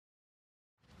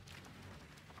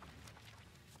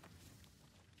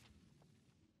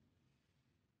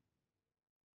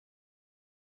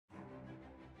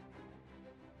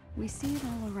We see it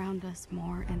all around us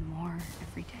more and more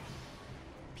every day.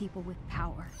 People with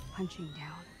power punching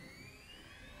down.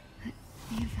 But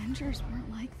the Avengers weren't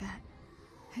like that.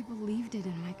 I believed it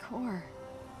in my core.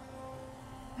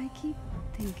 I keep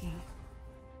thinking,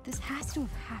 this has to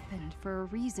have happened for a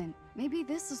reason. Maybe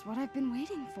this is what I've been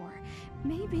waiting for.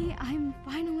 Maybe I'm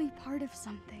finally part of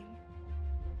something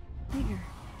bigger.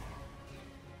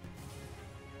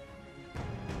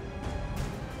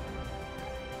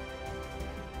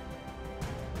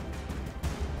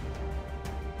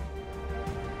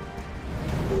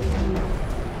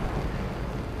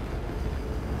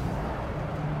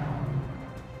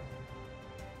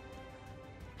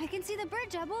 I can see the bird,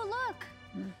 Jabu, look!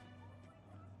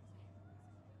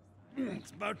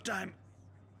 It's about time.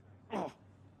 Oh.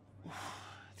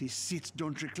 These seats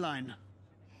don't recline.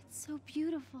 It's so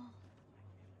beautiful.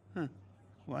 Huh.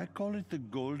 Why call it the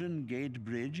Golden Gate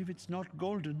Bridge if it's not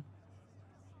golden?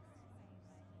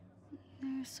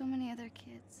 There are so many other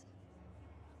kids.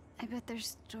 I bet their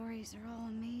stories are all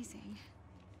amazing.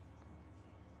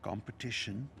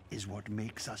 Competition is what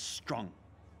makes us strong.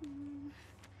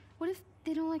 What if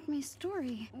they don't like my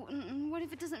story? What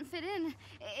if it doesn't fit in?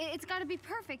 It's gotta be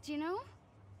perfect, you know?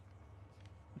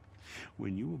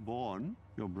 When you were born,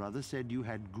 your brother said you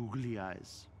had googly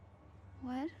eyes.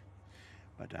 What?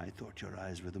 But I thought your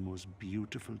eyes were the most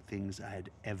beautiful things I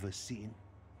had ever seen.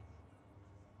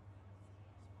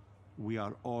 We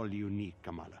are all unique,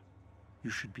 Kamala.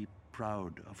 You should be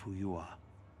proud of who you are.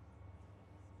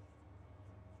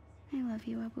 I love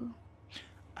you, Abu.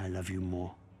 I love you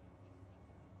more.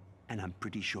 And I'm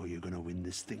pretty sure you're gonna win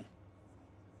this thing.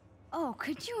 Oh,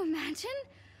 could you imagine?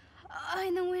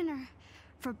 And the winner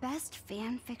for best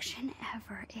fan fiction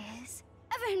ever is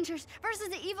Avengers versus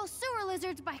the Evil Sewer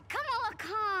Lizards by Kamala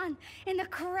Khan. And the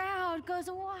crowd goes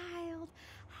wild.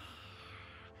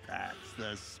 That's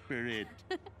the spirit.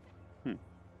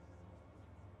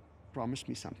 Promise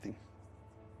me something.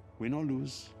 Win or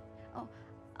lose. Oh,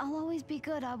 I'll always be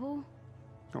good, Abu.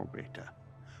 Oh, Beta.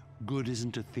 Good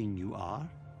isn't a thing you are.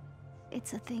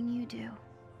 It's a thing you do.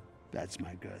 That's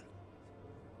my girl.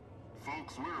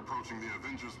 Folks, we're approaching the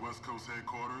Avengers West Coast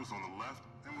headquarters on the left,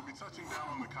 and we'll be touching down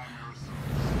on the Chimera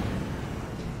surface.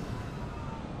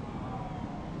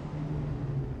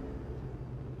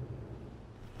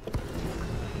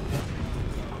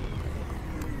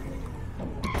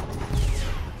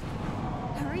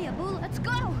 Hurry, Abu, let's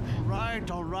go!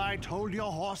 All right, hold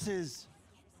your horses.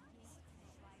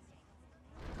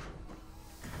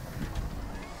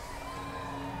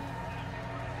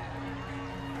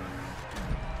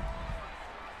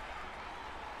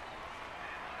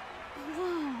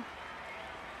 Whoa.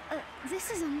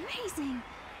 This is amazing.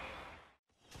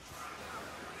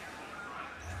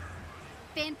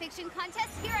 Fan fiction contest,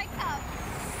 here I come.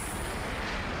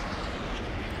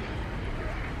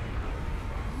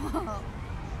 Whoa.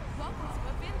 Welcome to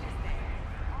Avengers Day.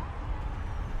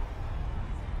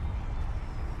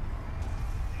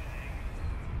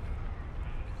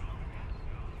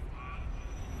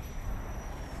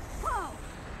 Whoa.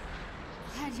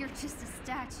 Glad you're just a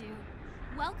statue.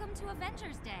 Welcome to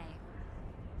Avengers Day.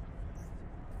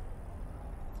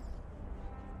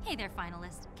 Hey there,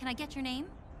 finalist. Can I get your name?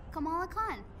 Kamala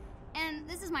Khan. And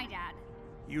this is my dad.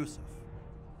 Yusuf.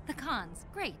 The Khans.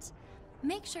 Great.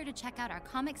 Make sure to check out our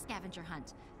comic scavenger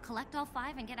hunt. Collect all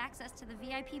 5 and get access to the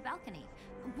VIP balcony.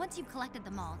 Once you've collected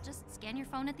them all, just scan your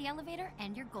phone at the elevator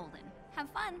and you're golden. Have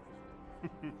fun.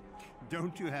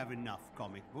 Don't you have enough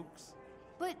comic books?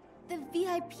 But the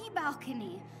VIP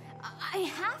balcony, I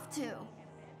have to.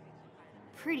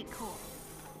 Pretty cool.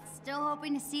 Still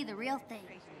hoping to see the real thing.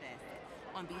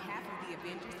 On behalf of the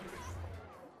Avengers,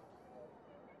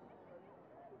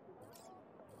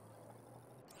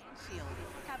 Shield,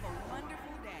 have a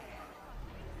wonderful day.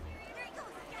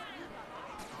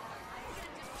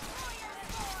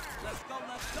 Let's go,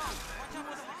 let's go. Watch out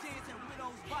for some kids and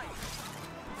widows' bites.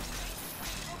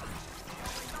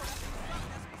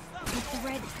 Hit the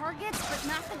red targets, but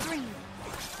not the green.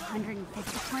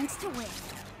 150 points to win.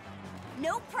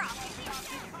 No problem.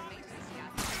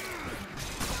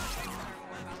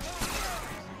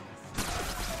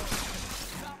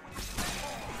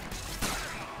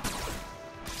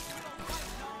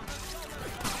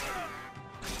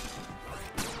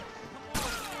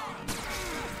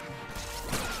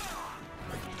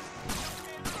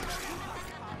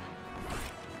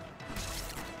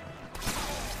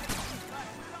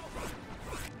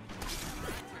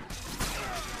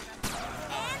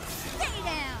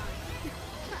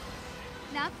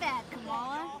 Not bad,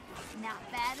 Kamala.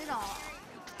 Not bad at all.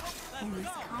 And this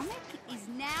comic is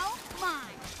now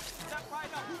mine. Step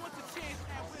right up. Who wants a chance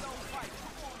at widow's bites?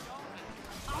 Come on, y'all.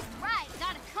 All right,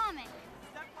 got a comic.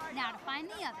 Now to find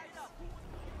the others.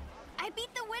 I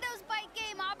beat the Widow's Bite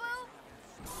game, Abu.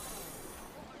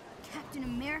 Captain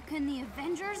America and the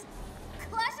Avengers?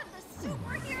 Clash of the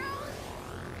Superheroes?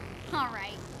 All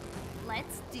right,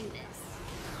 let's do this.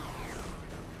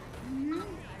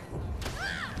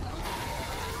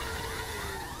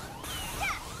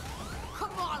 Yes!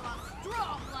 Kamala,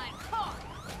 strong like Hulk.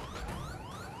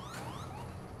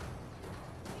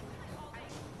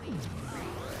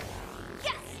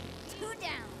 Yes! 2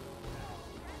 down.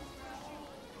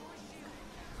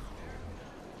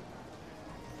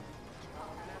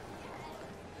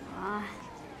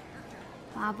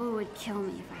 Babu would kill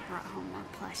me if I brought home more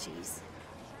plushies.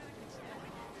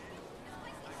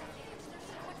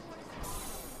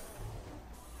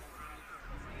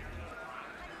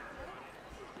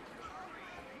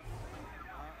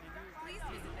 Please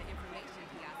visit the information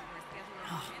kiosk for a schedule of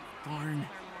events. Darn.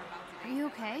 Are you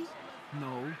okay?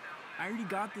 No. I already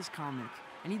got this comic.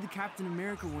 I need the Captain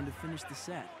America one to finish the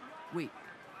set. Wait,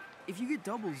 if you get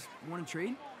doubles, want to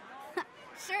trade?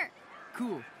 Sure.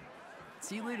 Cool.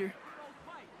 See you later.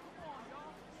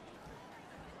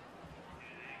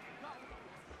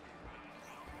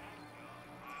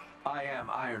 I am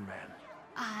Iron Man.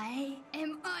 I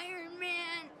am Iron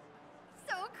Man.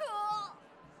 So cool.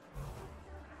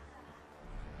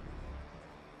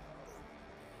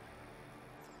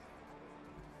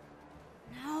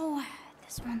 No,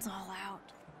 this one's all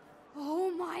out.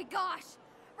 Oh my gosh!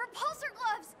 Repulsor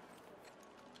gloves!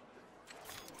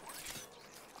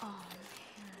 Oh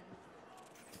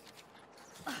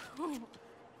man.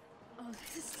 Oh,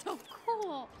 this is so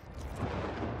cool.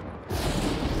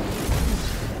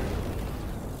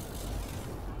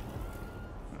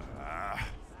 Ah,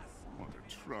 what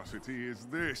atrocity is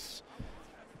this?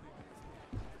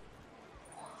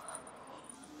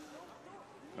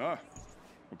 Ah,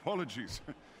 apologies.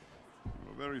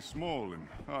 You're very small and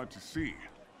hard to see.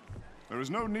 There is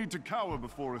no need to cower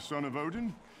before a son of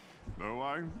Odin, though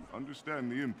I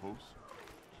understand the impulse.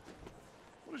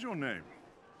 What is your name?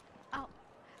 Oh,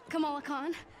 Kamala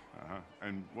Khan. Uh-huh.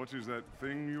 And what is that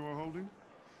thing you are holding?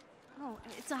 Oh,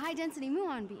 it's a high-density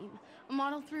muon beam. A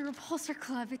Model 3 repulsor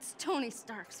glove. It's Tony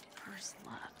Stark's first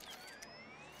love.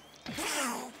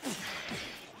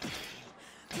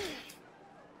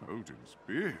 Odin's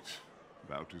beard.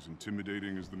 About as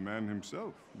intimidating as the man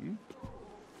himself, hmm?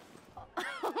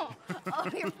 Oh,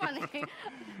 you're funny.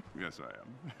 Yes, I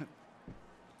am.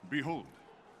 Behold,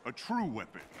 a true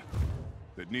weapon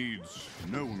that needs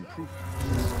no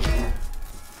improvement.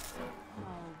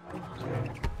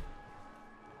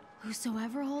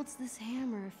 Whosoever holds this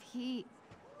hammer, if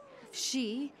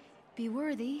she be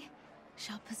worthy,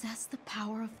 shall possess the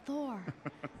power of Thor.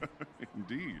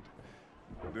 Indeed.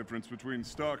 The difference between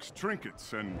Stark's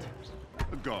trinkets and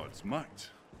a god's might.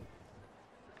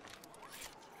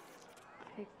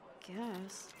 I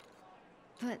guess.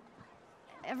 But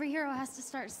every hero has to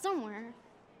start somewhere,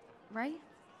 right?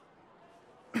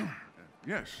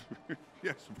 Yes,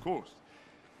 yes, of course.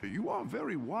 You are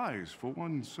very wise for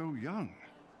one so young.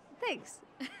 Thanks.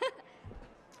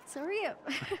 So are you.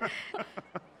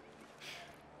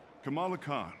 Kamala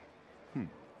Khan.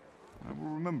 I will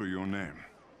remember your name.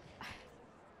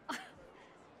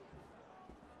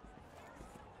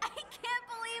 I can't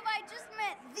believe I just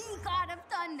met the God of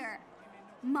Thunder.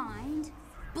 Mind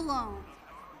blown.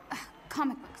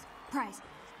 Comic books, prize,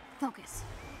 focus.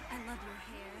 I love your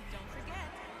hair. Don't forget,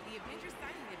 the Avengers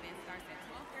signing event starts at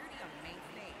 12:30 on the main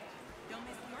stage. Don't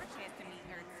miss your chance to meet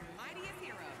Earth's mightiest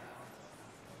heroes.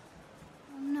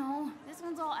 Oh no, this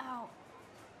one's all out.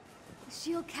 The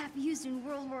shield cap used in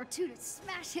World War II to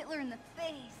smash Hitler in the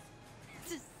face.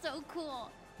 This is so cool.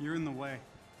 You're in the way.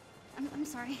 I'm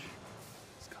sorry.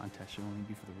 This contest should only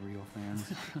be for the real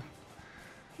fans.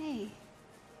 Hey,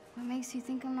 what makes you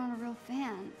think I'm not a real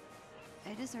fan?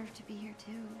 I deserve to be here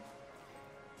too.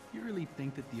 You really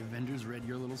think that the Avengers read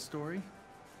your little story?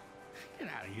 Get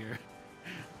out of here.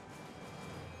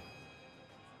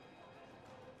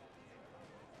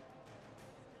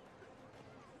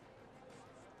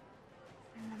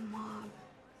 And the mob,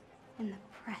 and the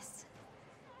press,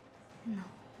 and the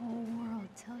whole world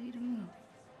tell you to move.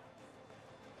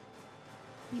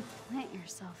 You plant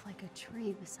yourself like a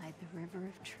tree beside the river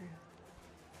of truth,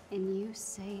 and you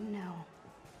say no.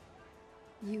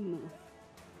 You move.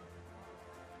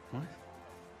 What?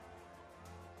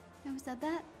 Who said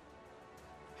that?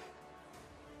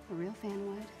 A real fan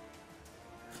would.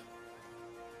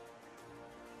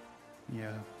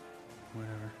 Yeah,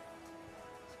 whatever.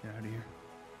 Let's get out of here.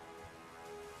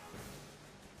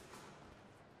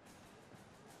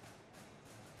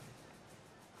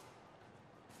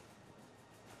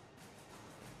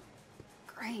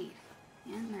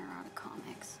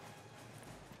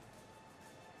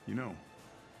 You know,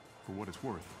 for what it's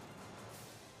worth,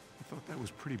 I thought that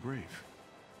was pretty brave.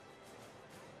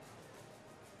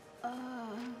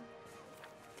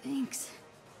 Thanks.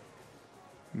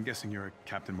 I'm guessing you're a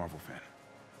Captain Marvel fan.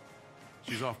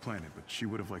 She's off planet, but she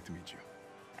would have liked to meet you.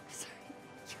 Sorry,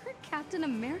 you're Captain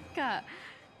America.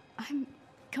 I'm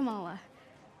Kamala.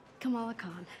 Kamala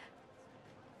Khan.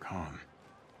 Khan.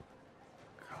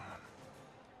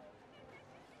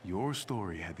 Your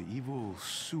story had the evil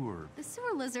sewer... The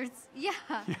sewer lizards, yeah.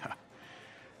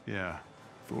 Yeah.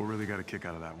 Thor really got a kick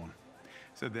out of that one.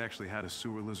 Said they actually had a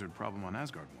sewer lizard problem on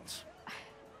Asgard once.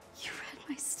 You read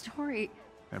my story.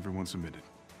 Everyone submitted.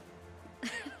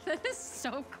 That is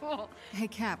so cool. Hey,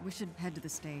 Cap, we should head to the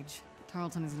stage.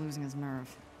 Tarleton is losing his nerve.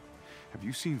 Have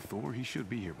you seen Thor? He should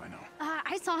be here by now.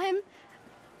 I saw him.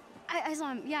 I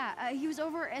saw him, yeah. He was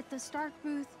over at the Stark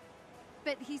booth,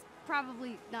 but he's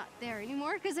probably not there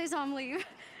anymore because I saw him leave.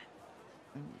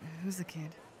 Who's the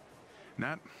kid?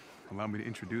 Nat, allow me to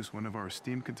introduce one of our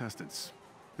esteemed contestants.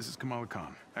 This is Kamala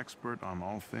Khan, expert on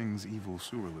all things evil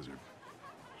sewer lizard.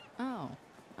 Oh,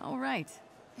 all right.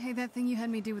 Hey, that thing you had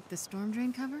me do with the storm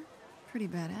drain cover? Pretty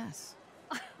badass.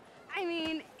 I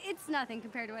mean, it's nothing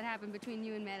compared to what happened between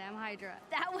you and Madame Hydra.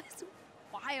 That was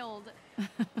wild.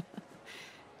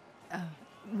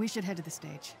 We should head to the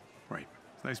stage. Right.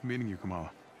 It's nice meeting you,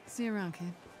 Kamala. See you around,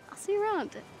 kid. I'll see you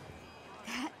around.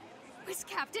 That was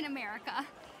Captain America.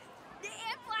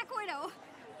 And Black Widow.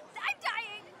 I'm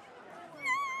dying.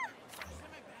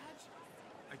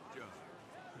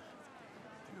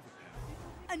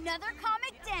 Another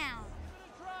comic down.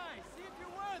 Try, see if you're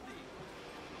worthy.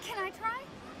 Can I try?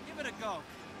 Give it a go.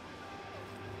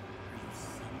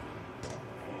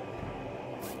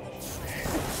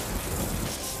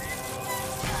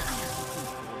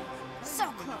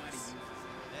 So close.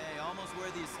 Hey, almost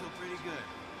worthy is still pretty good.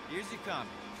 Here's your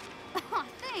comic. Aw,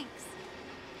 thanks.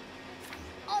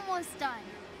 Almost done.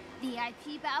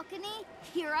 VIP balcony,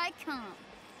 here I come.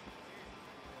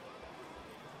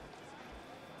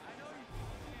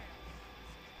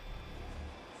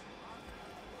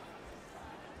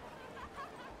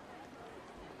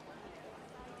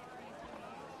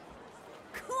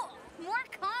 Cool, more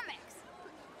comics.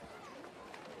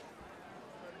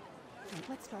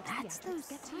 Let's start. That's those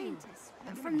scientists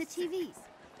from the TVs.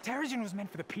 Terrigen was meant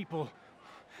for the people,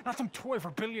 not some toy for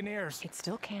billionaires. It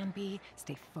still can be.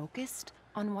 Stay focused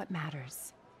on what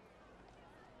matters.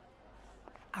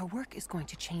 Our work is going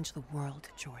to change the world,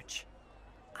 George.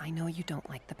 I know you don't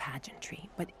like the pageantry,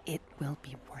 but it will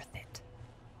be worth it.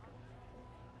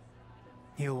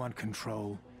 He'll want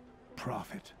control,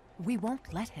 profit. We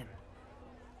won't let him.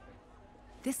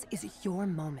 This is your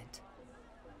moment.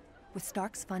 With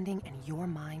Stark's funding and your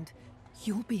mind,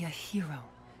 you'll be a hero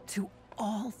to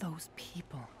all those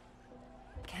people.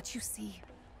 Can't you see?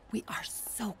 We are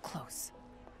so close.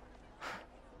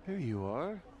 Here you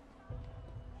are.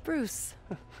 Bruce.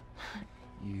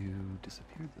 You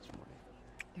disappeared this morning.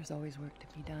 There's always work to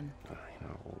be done. I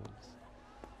know.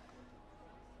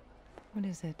 What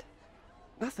is it?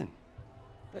 Nothing.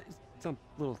 It's some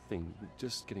little thing.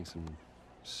 Just getting some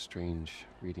strange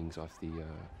readings off the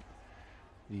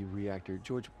reactor.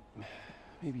 George,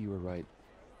 maybe you were right.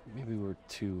 Maybe we were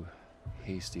too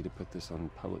hasty to put this on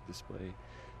public display.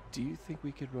 Do you think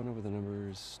we could run over the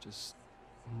numbers just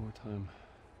one more time?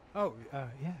 Oh,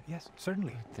 yeah, yes,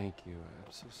 certainly. Thank you.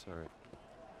 I'm so sorry.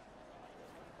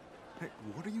 Hey,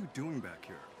 what are you doing back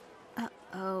here?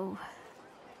 Uh-oh.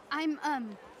 I'm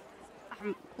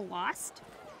lost.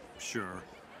 Sure.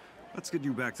 Let's get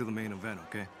you back to the main event,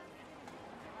 okay?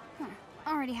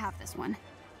 I already have this one.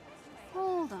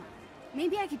 Hold on.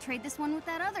 Maybe I could trade this one with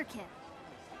that other kid.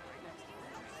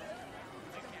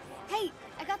 Hey,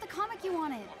 I got the comic you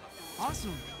wanted.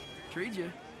 Awesome. Trade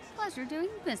you. Pleasure doing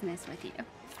business with you.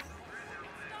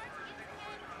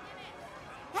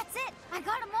 That's it. I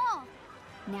got them all.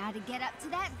 Now to get up to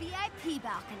that VIP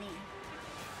balcony.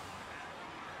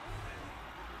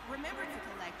 Remember to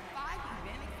collect 5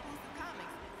 event-exclusive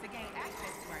comics to gain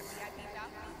access to our VIP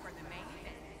balcony for the main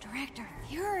event. Director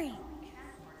Fury.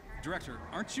 Director,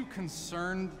 aren't you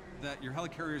concerned that your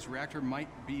helicarrier's reactor might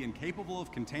be incapable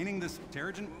of containing this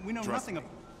Terrigen? We know Trust nothing me. of...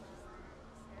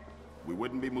 We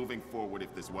wouldn't be moving forward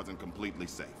if this wasn't completely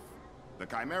safe. The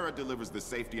Chimera delivers the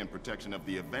safety and protection of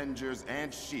the Avengers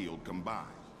and S.H.I.E.L.D. combined.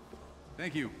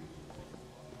 Thank you.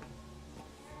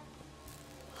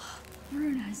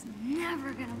 Bruno's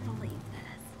never gonna believe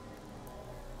this.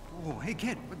 Oh, hey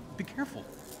kid, be careful.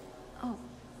 Oh.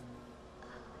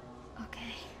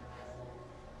 Okay.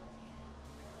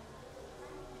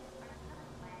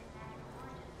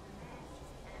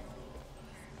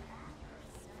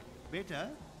 Beta,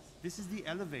 This is the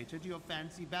elevator to your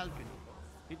fancy balcony.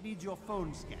 It needs your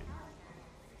phone scan.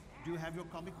 Do you have your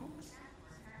comic books?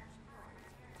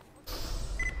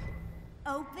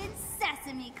 Open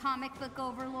sesame, comic book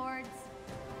overlords.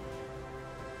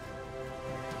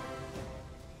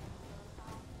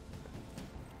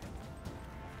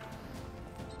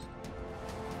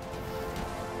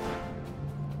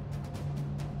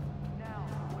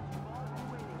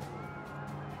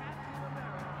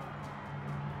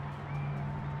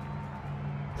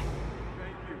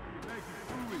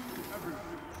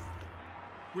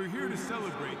 We're here to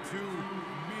celebrate two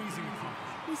amazing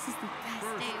accomplishments. This is the best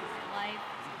day of my life.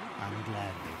 I'm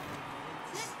glad they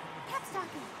did. Kept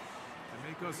talking. They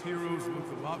make us heroes look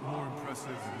a lot more impressive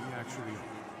than we actually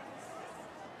are.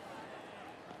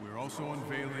 We're also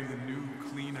unveiling a new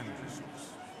clean energy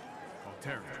source called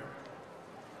Terrigen.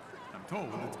 I'm told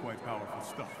it's quite powerful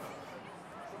stuff.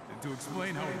 And to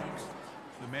explain how it works,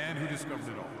 the man who discovered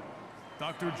it all,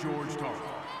 Dr. George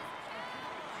Tarleton.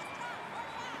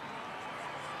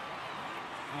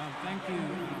 Thank you,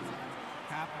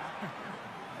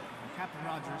 Captain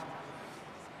Rogers.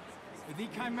 The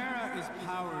Chimera is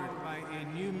powered by a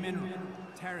new mineral,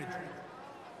 Terrigen.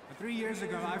 3 years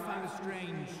ago, I found a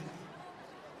strange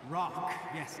rock,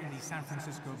 yes, in the San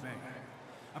Francisco Bay.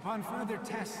 Upon further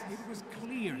tests, it was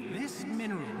clear this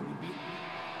mineral would be...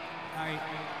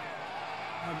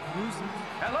 who's...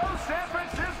 Hello, San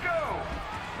Francisco!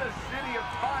 The city of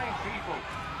fine people,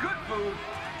 good food,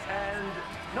 and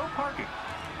no parking.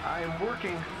 I am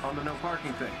working on the no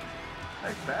parking thing.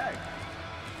 Nice bag.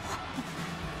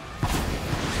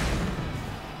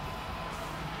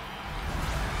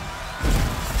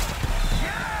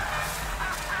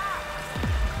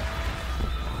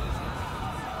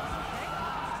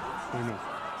 No,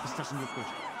 this doesn't look good.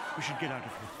 We should get out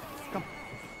of here. Come.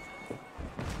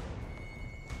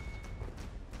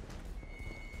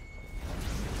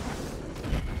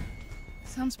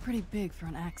 Sounds pretty big for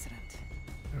an accident.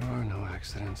 There are no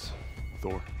accidents.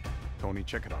 Thor, Tony,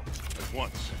 check it out. At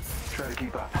once. Try to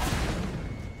keep up.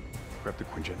 Grab the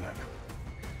Quinjet net.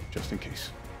 Just in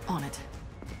case. On it.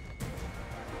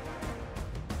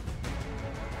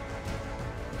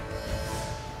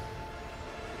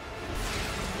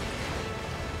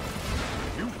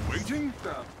 You waiting?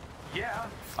 Yeah,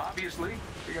 obviously.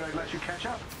 Figured I'd let you catch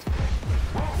up.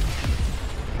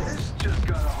 Whoa! This just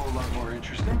got a whole lot more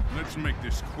interesting. Let's make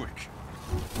this quick.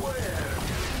 Where?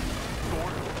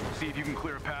 Thor, see if you can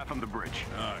clear a path on the bridge.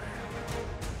 Aye.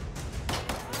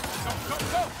 Go!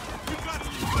 We got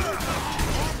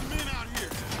all the men out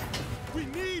here. We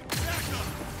need backup.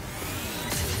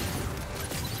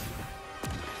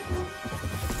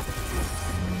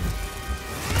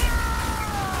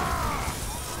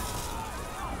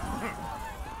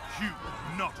 You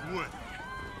not worthy.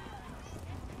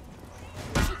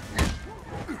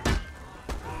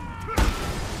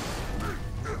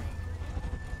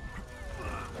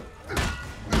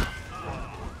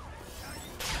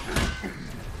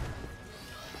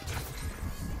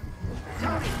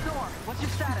 What's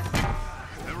your status?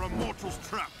 There are mortals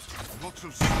trapped. Lots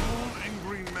of small,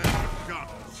 angry men with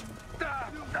guns.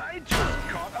 I just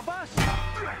caught a bus.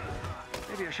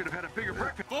 Maybe I should have had a bigger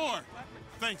breakfast. Thor!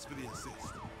 Thanks for the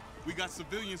assist. We got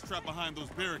civilians trapped behind those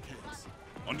barricades.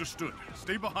 Understood.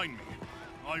 Stay behind me.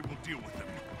 I will deal with them.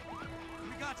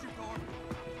 We got you, Thor.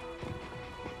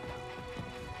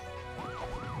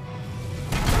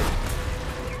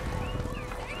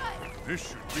 This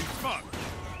should be fun.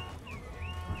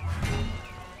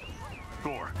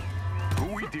 Thor, who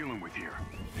are we dealing with here?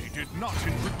 They did not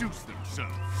introduce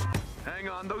themselves. Hang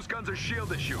on, those guns are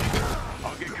shield issue.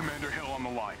 I'll get Commander Hill on the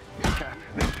line.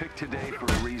 They picked today for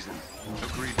a reason.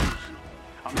 Agreed.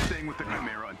 I'm staying with the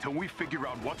Chimera until we figure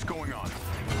out what's going on.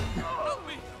 Help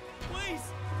me!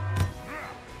 Please!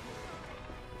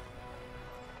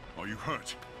 Are you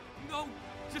hurt? No,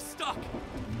 just stuck.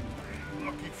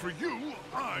 Lucky for you,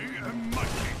 I am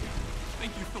mighty.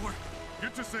 Thank you, Thor.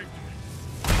 Get to safety.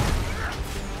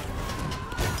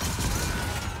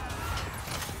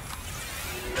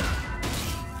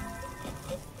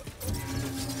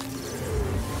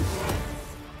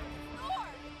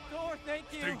 Thor, thank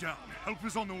you. Stay down. Help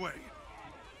is on the way.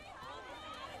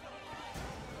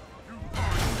 You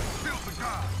kill the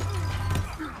guy.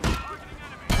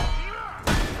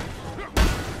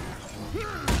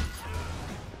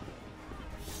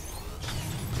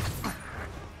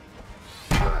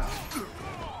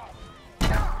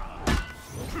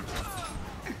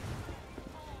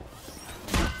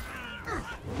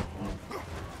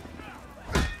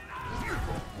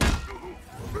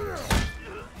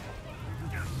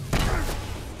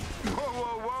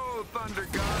 Whoa, Thunder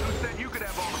God. Who said you could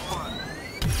have all the fun?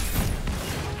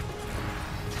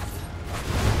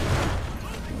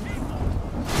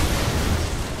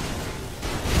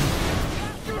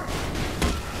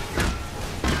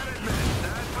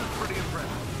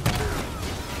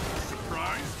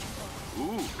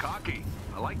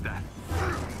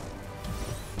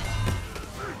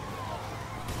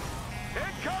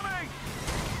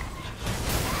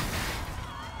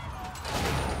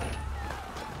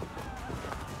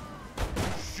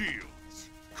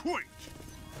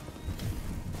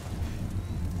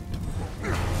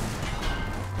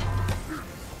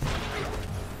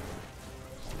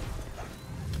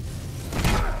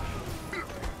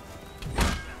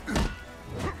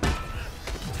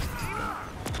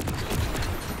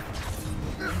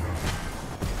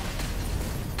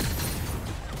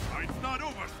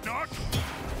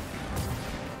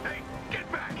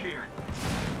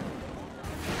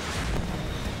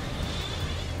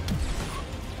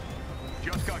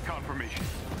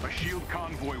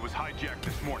 hijacked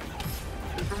this morning.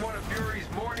 This from one of Fury's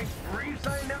morning briefs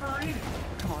I never read?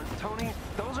 Come on, Tony.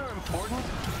 Those are important.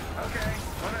 Okay,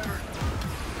 whatever.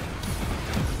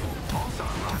 Pulsar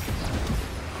rockets.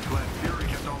 I'm glad Fury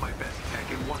kept all my best tech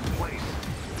in one place.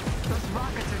 Those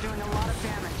rockets are doing a lot of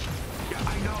damage. Yeah,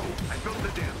 I know. I built the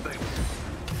damn things.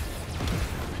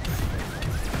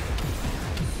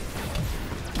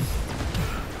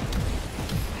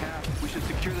 Cap, we should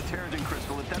secure the Terrigen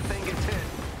crystal if that thing gets hit.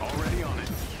 Already on it.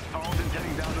 Tarleton's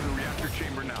heading down to the reactor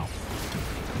chamber now.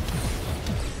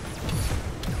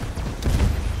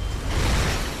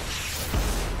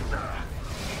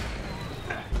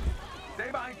 Stay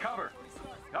behind cover.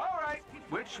 All right.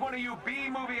 Which one of you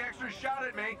B-movie extras shot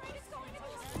at me?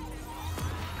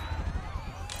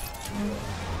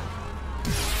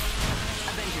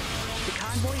 Avengers, the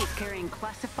convoy is carrying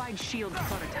classified SHIELD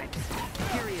prototypes.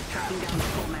 Fury is tracking down the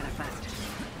full manifest.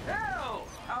 Hell!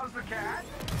 How's the cat?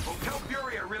 Well, tell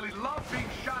Fury I really love being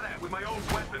shot at with my own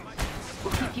weapons.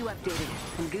 We'll keep you updated,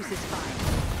 and Goose is fine.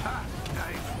 Ah,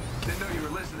 I didn't know you were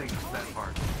listening to that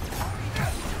part.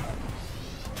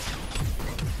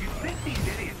 You'd think these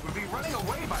idiots would be running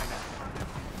away by now.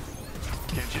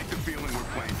 Can't shake the feeling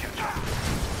we're playing catch-up.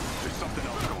 There's something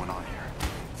else going on here.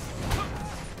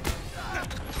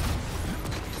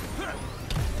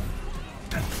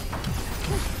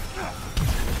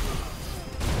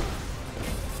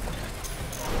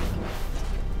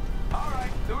 All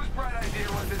right, whose bright idea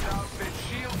was this outfit?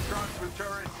 Shield trucks with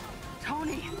turrets.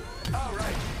 Tony! All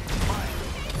right, fine.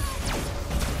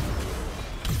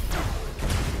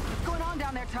 What's going on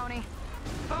down there, Tony?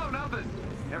 Oh, nothing.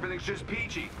 Everything's just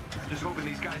peachy. Just hoping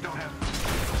these guys don't have...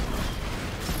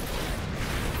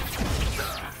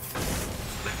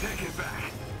 They take it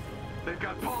back. They've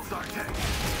got pulsar tech.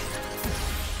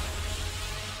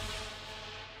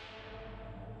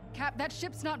 Cap, that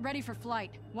ship's not ready for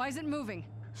flight. Why is it moving?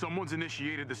 Someone's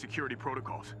initiated the security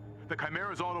protocols. The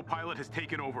Chimera's autopilot has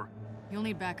taken over. You'll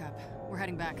need backup. We're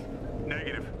heading back.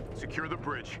 Negative. Secure the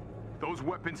bridge. Those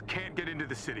weapons can't get into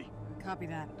the city. Copy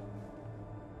that.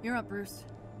 You're up, Bruce.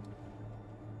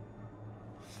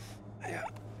 Yeah.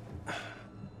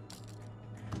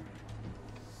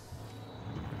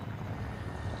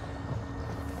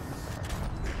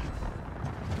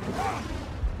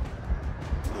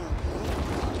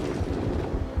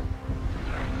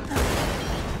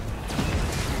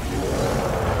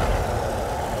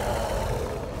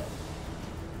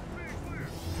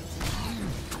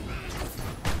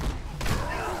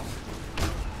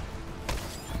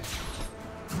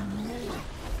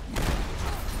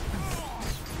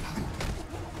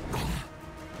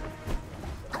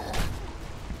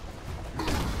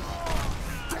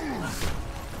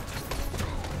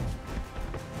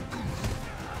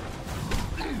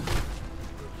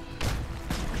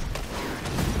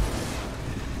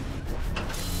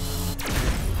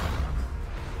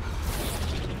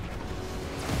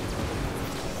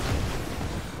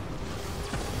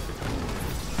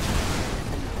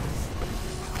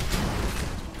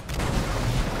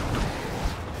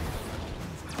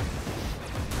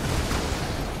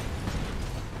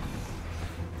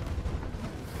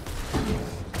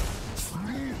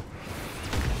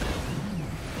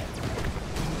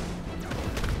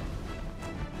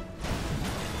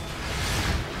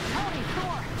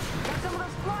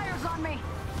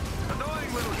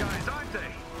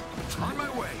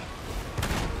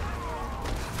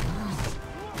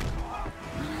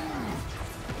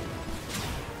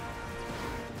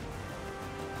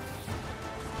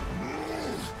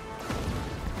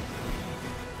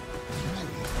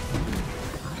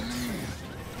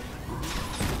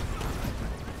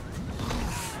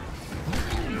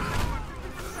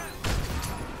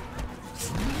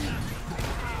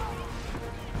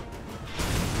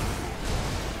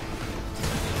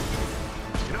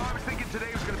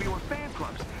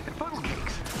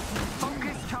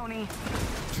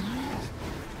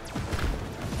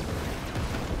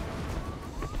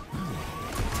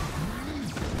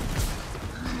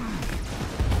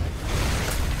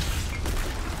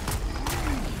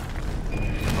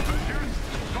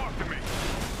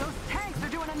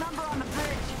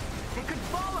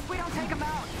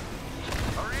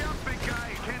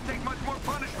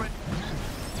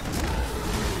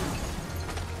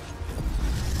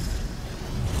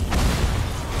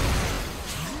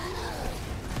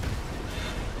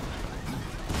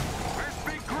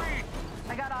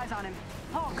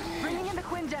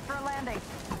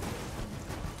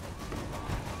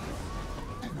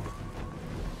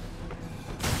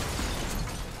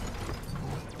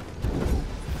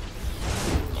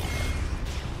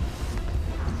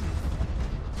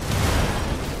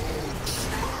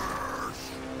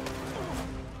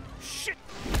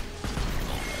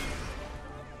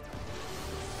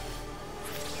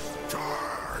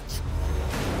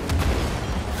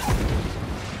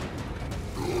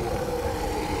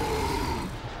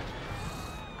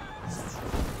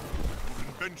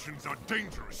 inventions are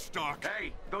dangerous, Stark.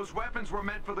 Hey, those weapons were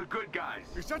meant for the good guys.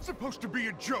 Is that supposed to be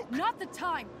a joke? Not the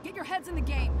time! Get your heads in the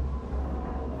game!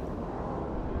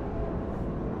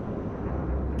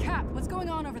 Cap, what's going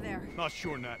on over there? Not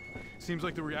sure, Nat. Seems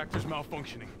like the reactor's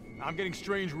malfunctioning. I'm getting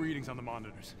strange readings on the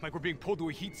monitors, like we're being pulled to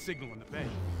a heat signal in the bay.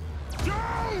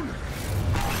 Down!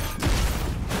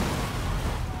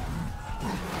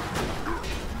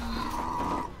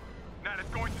 Nat, it's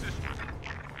going to this...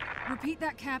 Repeat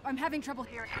that, Cap. I'm having trouble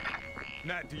hearing.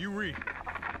 Nat, do you read?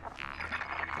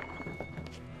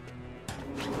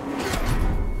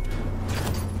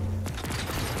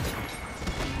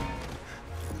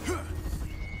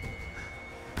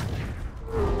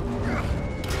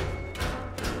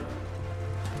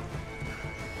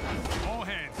 All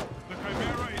hands. The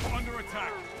Chimera is under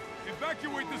attack.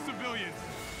 Evacuate the civilians.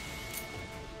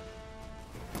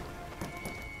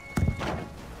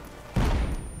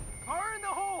 Fire in the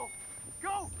hole!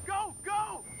 Go, go,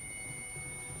 go!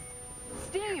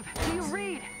 Steve, do you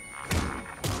read?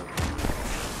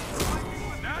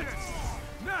 Nat!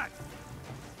 Nat!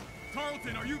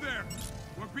 Tarleton, are you there?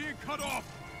 We're being cut off.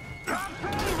 We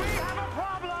have a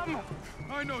problem!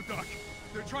 I know, Doc.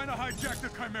 They're trying to hijack the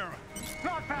Chimera.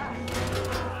 Not bad.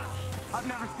 I've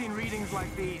never seen readings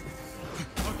like these.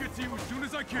 I'll get to you as soon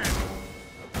as I can.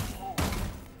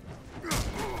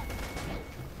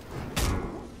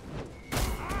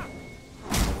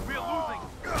 We're losing.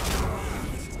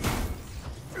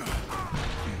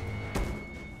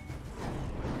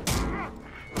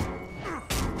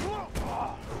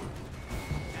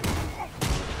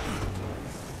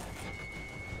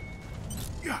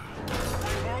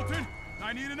 Tarleton,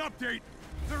 I need an update.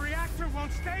 The reactor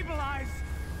won't stabilize!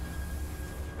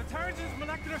 The Terrigen's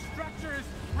molecular structure is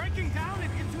breaking down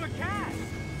it into a gas!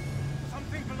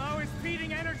 Something below is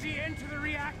feeding energy into the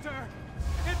reactor!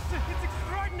 It's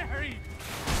extraordinary!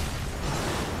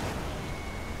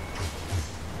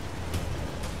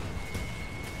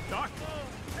 Doc,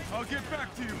 I'll get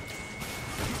back to you.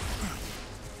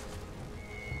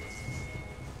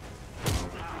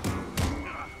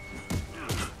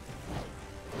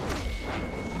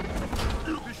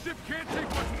 The ship can't take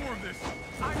much more of this.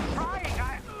 I'm trying,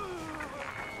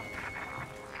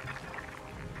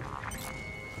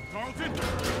 Tarleton!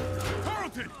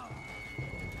 Tarleton!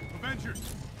 Avengers,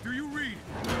 do you read?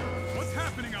 What's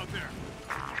happening out there?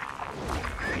 I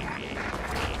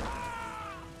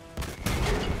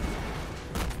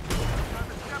have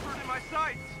a Shepard in my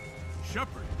sights!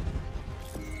 Shepard?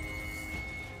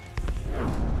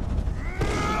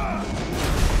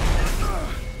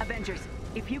 Avengers,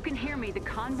 if you can hear me, the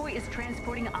convoy is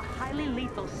transporting a highly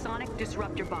lethal sonic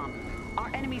disruptor bomb. Our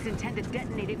enemies intend to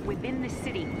detonate it within the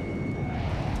city.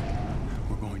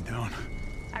 We're going down.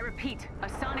 I repeat, a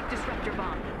sonic disruptor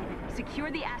bomb.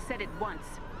 Secure the asset at once.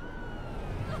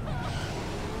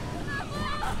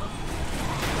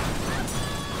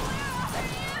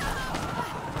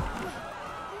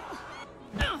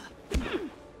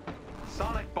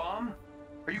 Sonic bomb?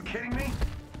 Are you kidding me?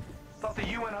 Thought the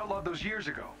UN outlawed those years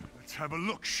ago. Let's have a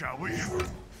look, shall we?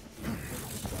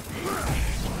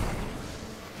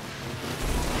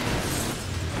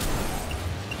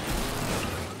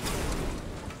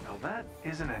 Now that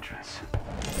is an entrance.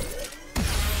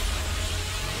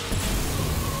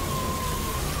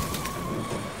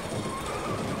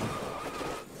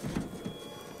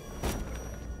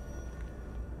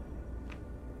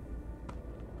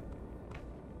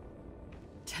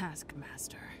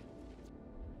 Taskmaster.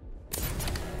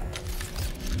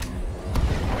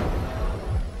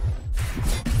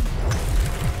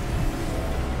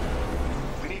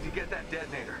 We need to get that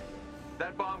detonator.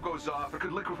 That bomb goes off, it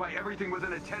could liquefy everything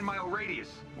within a 10-mile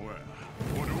radius. Well,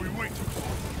 what are we waiting for?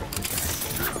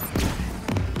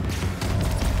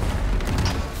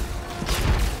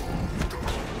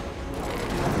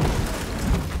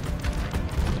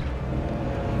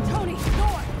 Tony,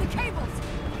 Thor, the cables!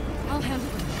 I'll handle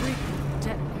the freak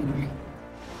detonator.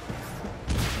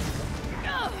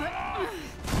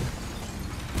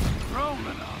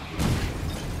 Romana!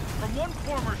 From one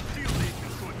former SEAL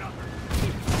agent to another.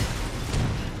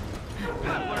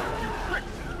 I've learned a few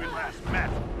tricks since we last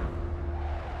met.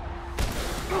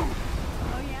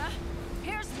 Oh yeah?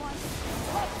 Here's one.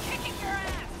 Oh, kicking your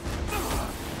ass!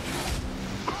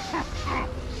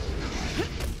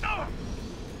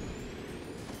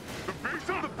 The base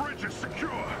of the bridge is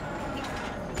secure.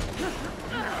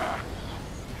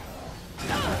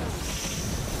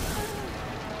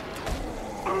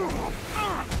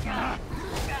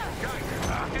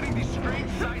 Guys, getting these strange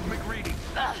seismic readings.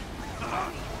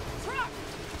 Truck!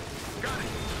 Got it.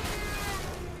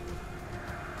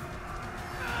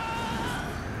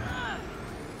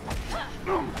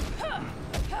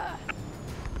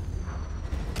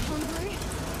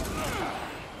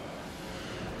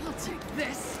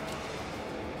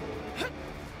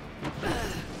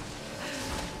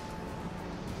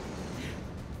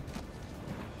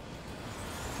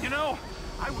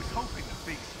 I was hoping to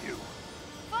face you.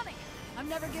 Funny, I'm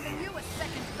never giving you a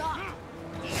second thought.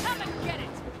 Come and get it!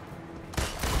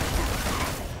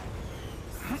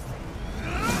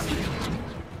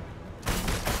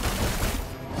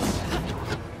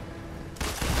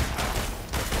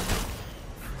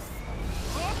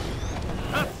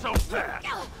 Not so fast!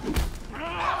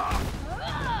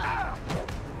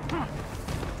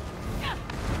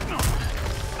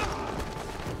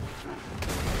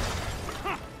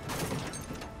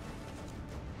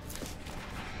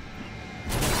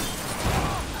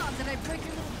 Oh, did I break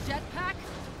your little jetpack?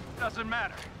 Doesn't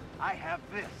matter. I have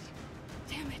this.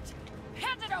 Damn it!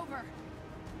 Hand it over!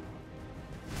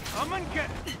 Come and get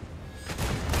it!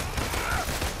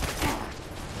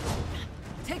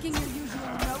 Taking your usual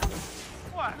note?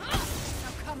 What?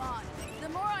 Now come on. The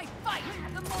more I fight,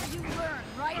 the more you learn,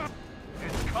 right?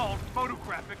 It's called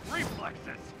photographic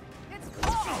reflexes. It's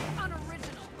called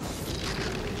unoriginal.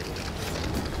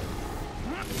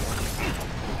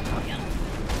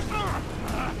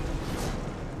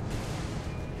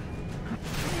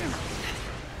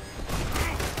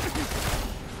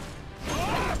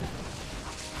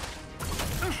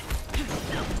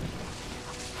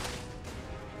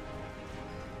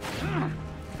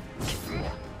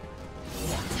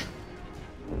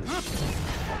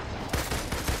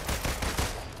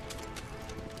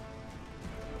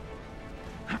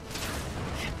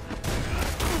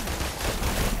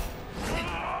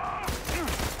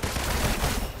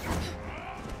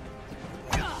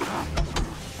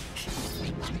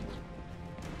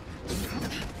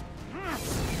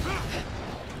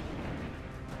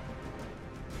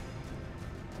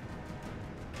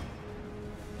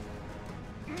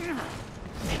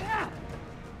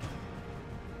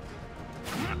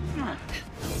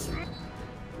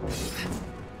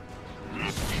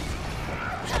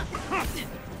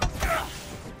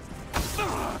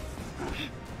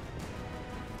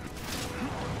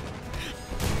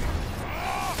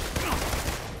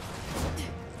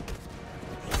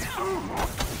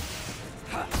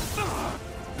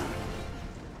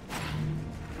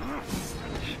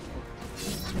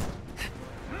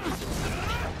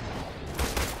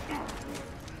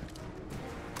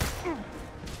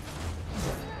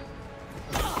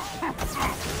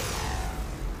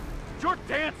 Your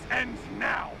dance ends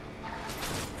now!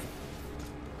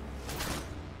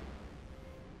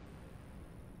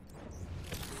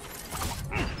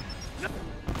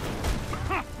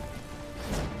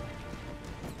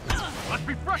 Must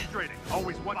be frustrating.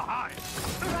 Always one behind.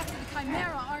 You're after the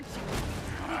Chimera, aren't you?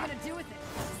 What are you gonna do with it?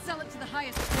 Sell it to the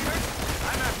highest bidder?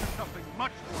 I'm after something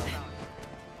much more valuable.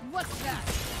 What's that?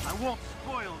 I won't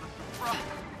spoil the surprise.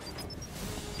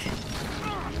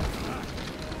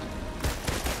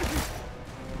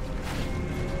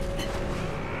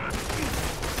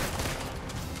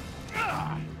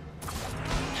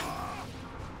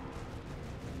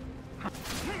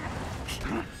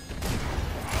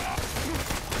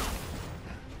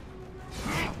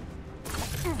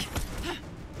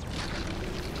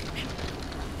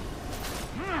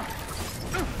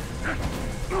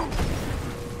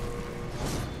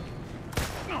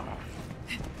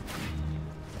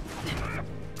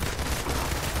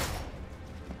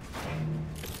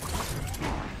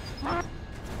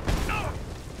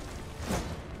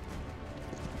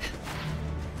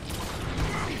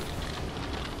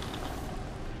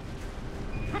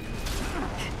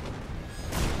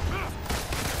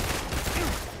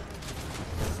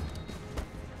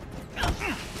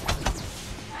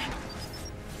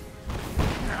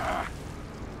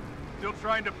 Still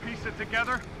trying to piece it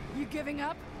together? You giving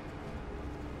up?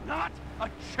 Not a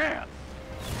chance!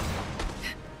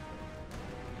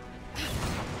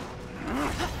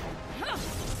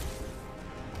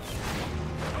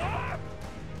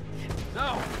 So,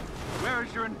 where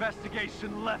has your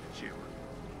investigation left you?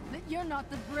 That you're not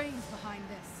the brains behind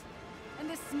this. And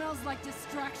this smells like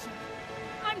distraction.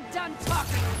 I'm done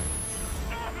talking!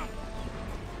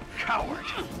 Coward!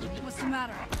 What's the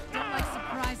matter? Don't like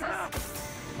surprises?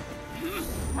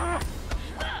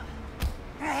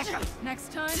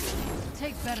 Next time,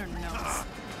 take better notes.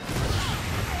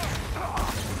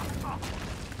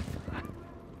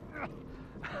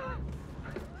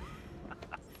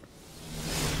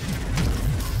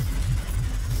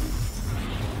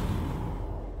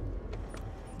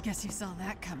 Guess you saw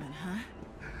that coming, huh?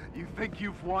 You think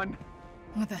you've won?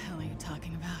 What the hell are you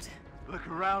talking about? Look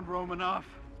around, Romanoff.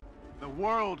 The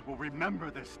world will remember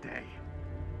this day.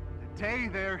 The day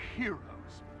their heroes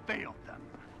failed them.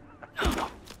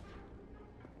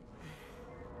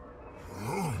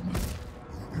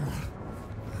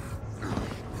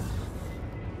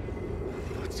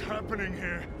 What's happening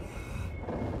here?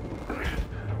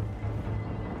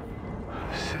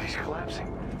 He's collapsing.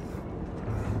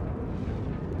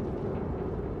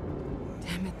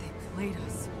 Damn it, they played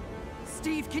us.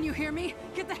 Steve, can you hear me?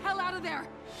 Get the hell out of there!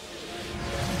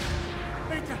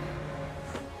 Beta!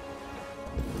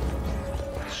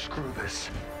 Screw this.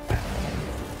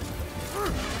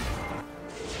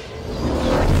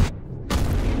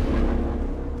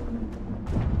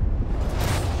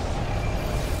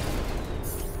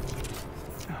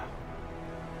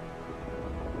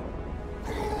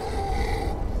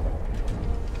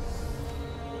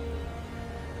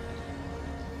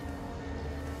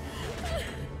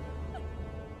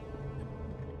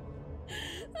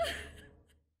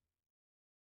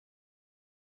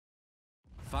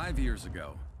 Five years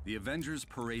ago, the Avengers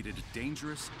paraded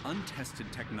dangerous,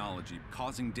 untested technology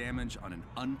causing damage on an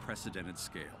unprecedented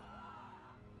scale.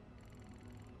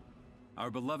 Our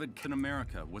beloved Captain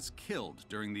America was killed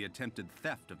during the attempted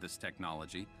theft of this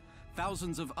technology.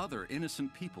 Thousands of other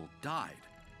innocent people died,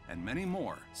 and many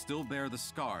more still bear the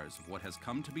scars of what has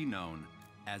come to be known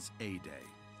as A-Day.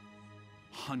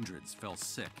 Hundreds fell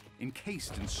sick,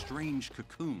 encased in strange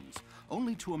cocoons,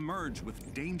 only to emerge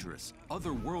with dangerous,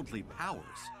 otherworldly powers.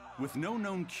 With no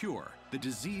known cure, the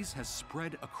disease has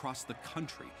spread across the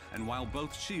country, and while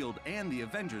both S.H.I.E.L.D. and the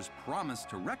Avengers promised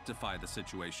to rectify the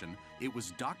situation, it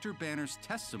was Dr. Banner's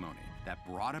testimony that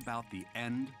brought about the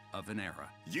end of an era.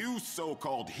 You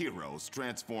so-called heroes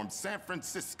transformed San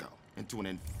Francisco into an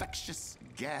infectious,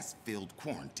 gas-filled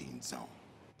quarantine zone.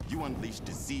 You unleashed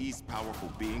diseased,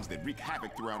 powerful beings that wreak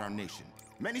havoc throughout our nation.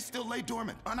 Many still lay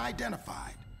dormant,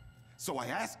 unidentified. So I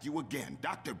ask you again,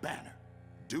 Dr. Banner,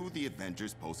 do the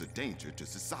Avengers pose a danger to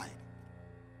society?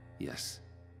 Yes.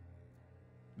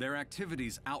 Their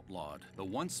activities outlawed, the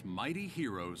once mighty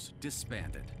heroes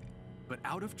disbanded. But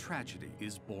out of tragedy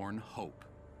is born hope.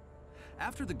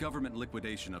 After the government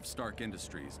liquidation of Stark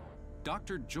Industries,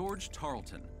 Dr. George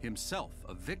Tarleton, himself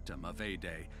a victim of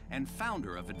A-Day and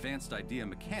founder of Advanced Idea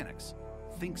Mechanics,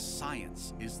 thinks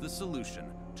science is the solution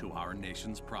to our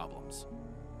nation's problems.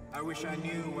 I wish I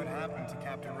knew what happened to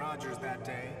Captain Rogers that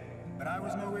day, but I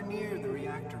was nowhere near the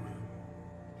reactor room.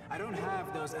 I don't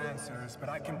have those answers, but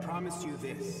I can promise you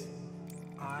this.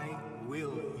 I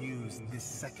will use this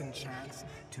second chance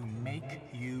to make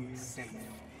you safe.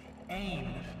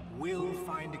 AIM will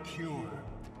find a cure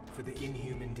for the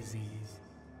inhuman disease.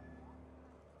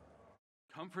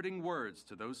 Comforting words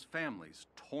to those families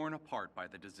torn apart by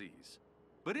the disease.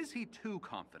 But is he too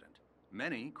confident?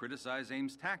 Many criticize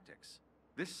AIM's tactics.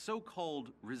 This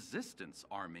so-called resistance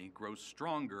army grows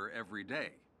stronger every day.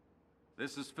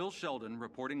 This is Phil Sheldon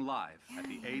reporting live at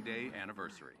the A-Day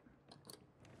anniversary.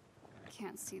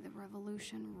 Can't see the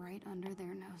revolution right under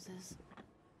their noses.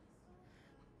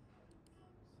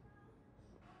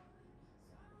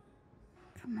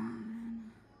 Come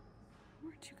on.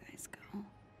 Where'd you guys go?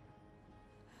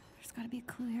 There's gotta be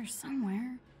a clue here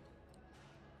somewhere.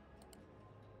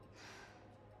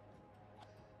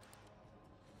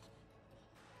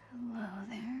 Hello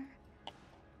there.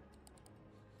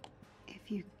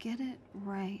 If you get it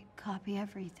right, copy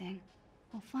everything.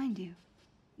 We'll find you.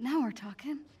 Now we're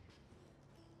talking.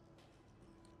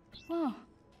 Whoa,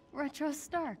 Retro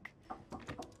Stark.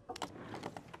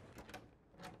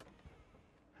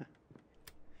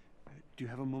 Do you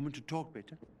have a moment to talk,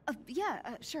 Beta? Yeah,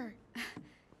 sure.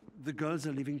 The girls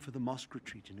are leaving for the mosque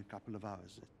retreat in a couple of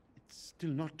hours. It's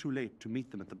still not too late to meet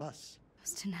them at the bus.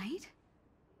 Was tonight?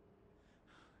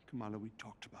 Kamala, we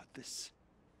talked about this.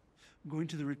 Going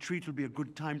to the retreat will be a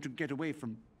good time to get away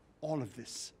from all of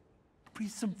this. Breathe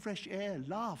some fresh air,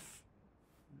 laugh.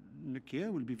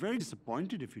 Nakia will be very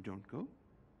disappointed if you don't go.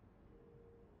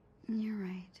 You're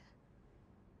right.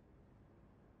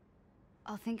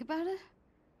 I'll think about it.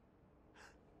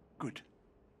 Good.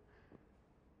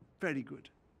 Very good.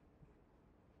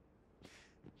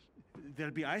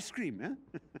 There'll be ice cream,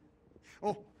 eh?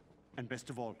 Oh, and best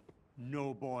of all,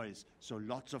 no boys, so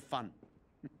lots of fun.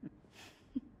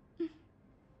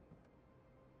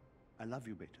 I love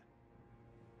you, Beta.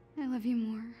 I love you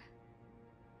more.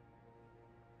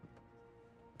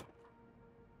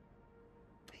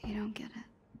 But you don't get it.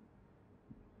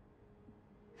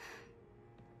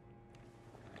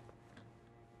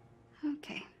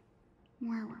 Okay,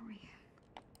 where were we?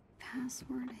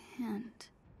 Password hint.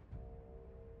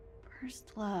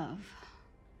 First love.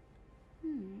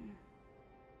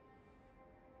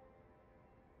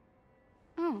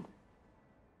 Oh.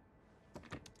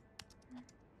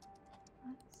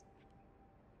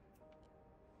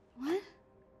 What?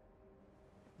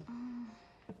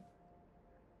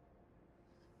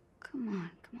 Come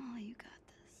on, Kamala, you got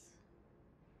this.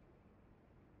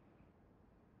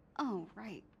 Oh,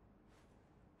 right.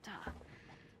 Duh.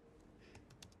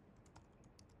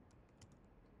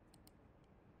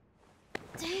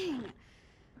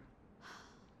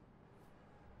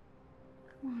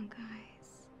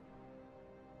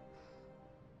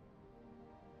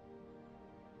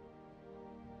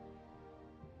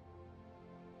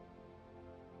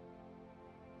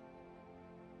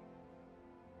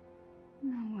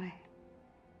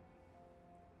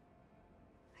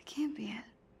 can't be it.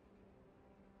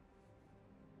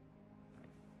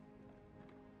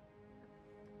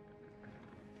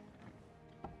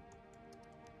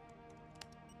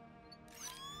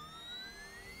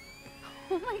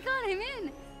 Oh my god, I'm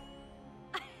in!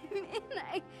 I'm in!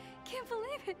 I can't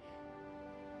believe it!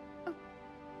 Oh,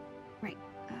 right.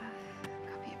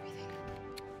 Copy everything.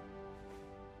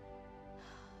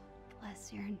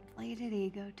 Bless your inflated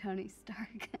ego, Tony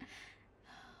Stark.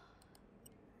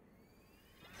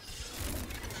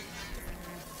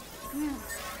 Come here.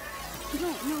 No.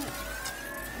 No.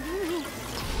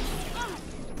 Oh,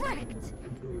 bricked!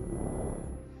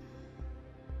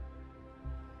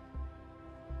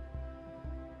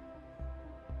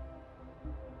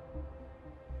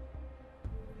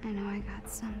 I know I got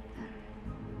something.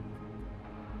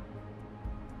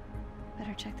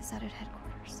 Better check this out at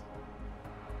headquarters.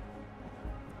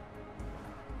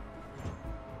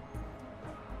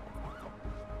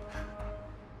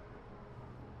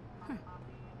 Huh.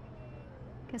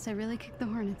 Guess I really kicked the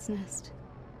hornet's nest.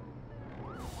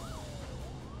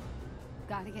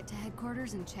 Gotta get to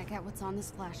headquarters and check out what's on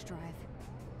this flash drive.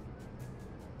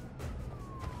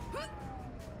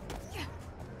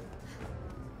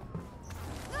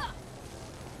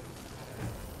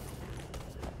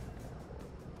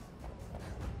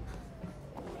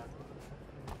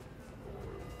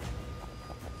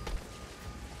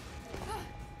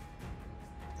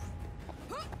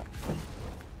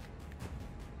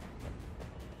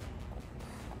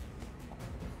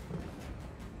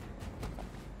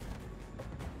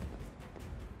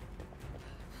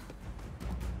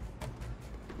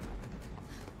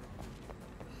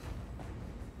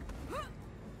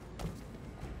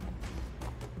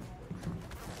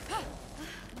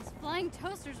 Flying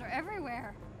toasters are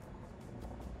everywhere.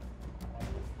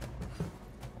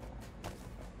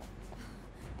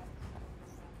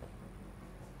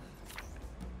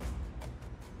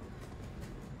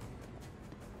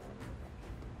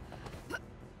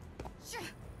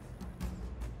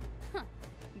 Huh.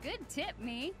 Good tip,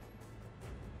 me.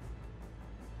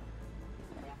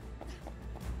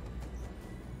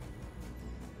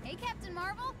 Hey, Captain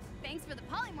Marvel. Thanks for the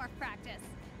polymorph practice.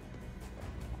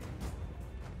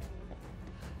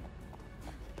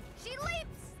 She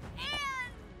leaps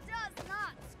and does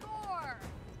not score.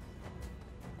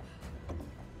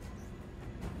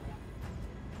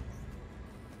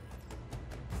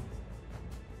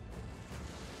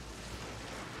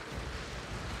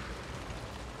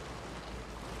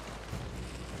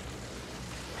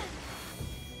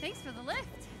 Thanks for the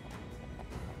lift.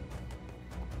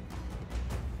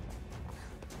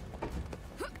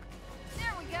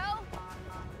 There we go.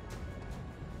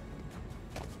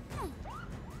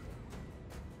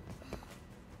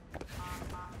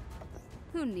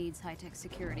 Who needs high-tech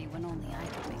security when only I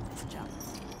can make this jump?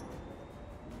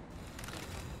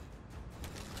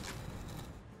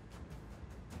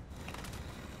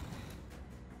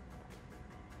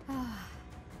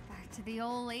 Back to the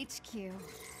old HQ.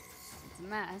 It's a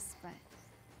mess, but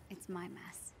it's my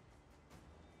mess.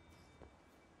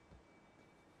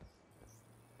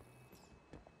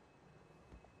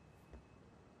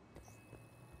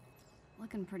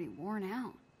 Looking pretty worn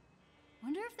out.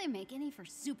 Wonder if they make any for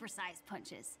supersized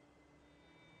punches.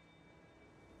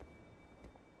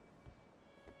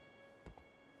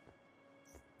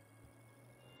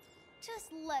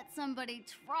 Just let somebody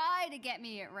try to get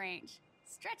me at range.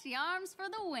 Stretchy arms for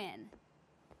the win.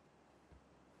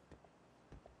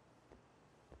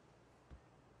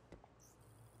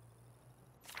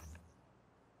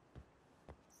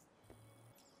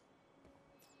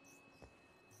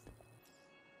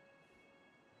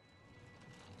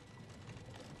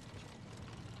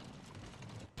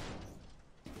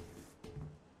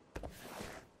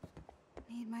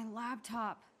 Need my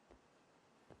laptop.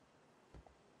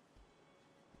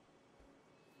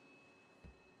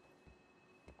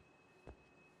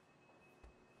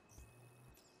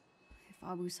 If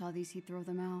Abu saw these, he'd throw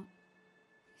them out.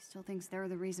 He still thinks they're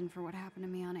the reason for what happened to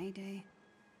me on A-Day.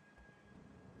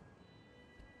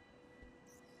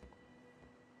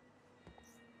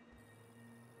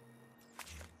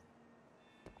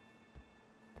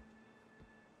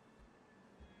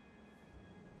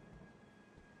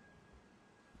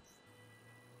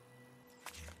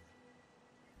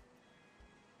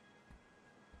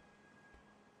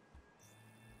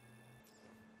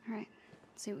 All right,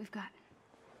 let's see what we've got.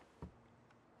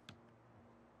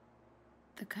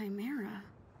 The Chimera?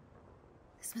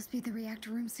 This must be the reactor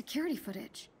room security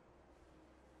footage.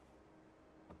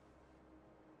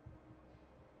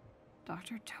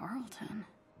 Dr. Tarleton.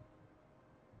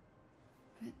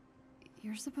 But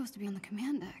you're supposed to be on the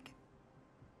command deck.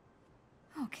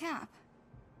 Oh, Cap.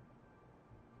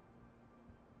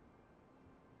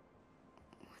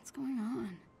 What's going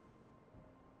on?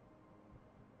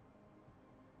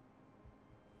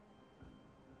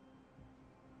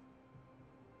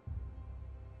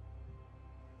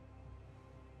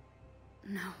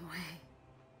 No way.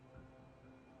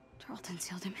 Tarleton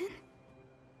sealed him in?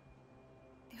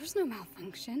 There's no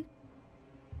malfunction.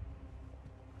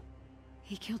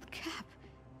 He killed Cap.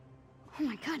 Oh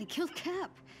my god, he killed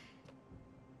Cap.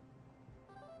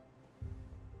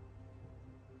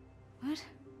 What?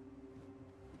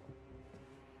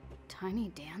 Tiny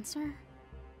dancer?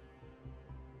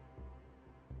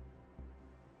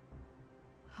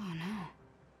 Oh no.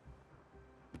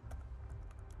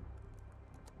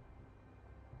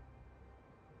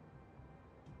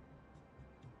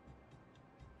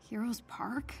 Heroes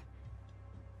Park?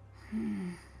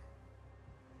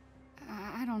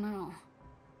 I don't know.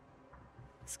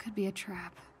 This could be a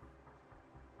trap.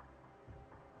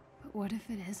 But what if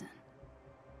it isn't?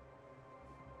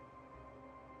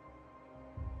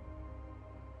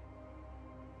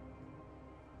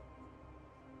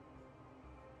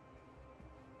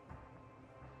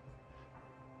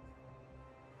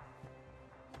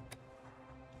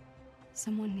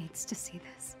 Someone needs to see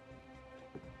this.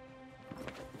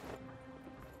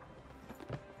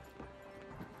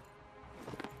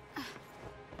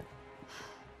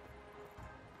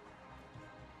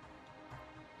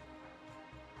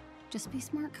 Just be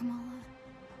smart, Kamala.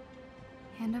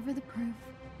 Hand over the proof,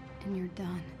 and you're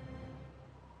done.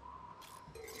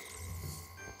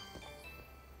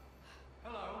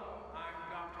 Hello, I'm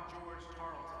Dr. George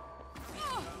Tarleton,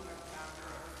 founder of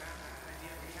Advanced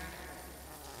Idea Mechanics.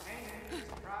 And is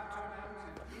proud to announce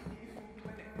an in-human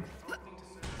clinic opening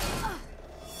to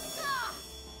serve.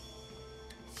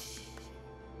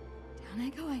 Down I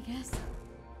go, I guess.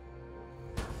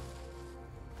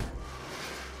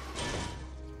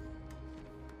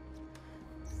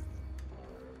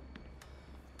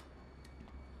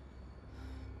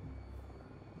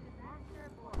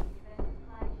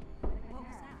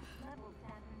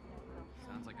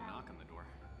 Sounds like a knock on the door.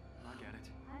 I'll get it.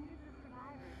 Hundreds of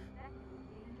survivors infected with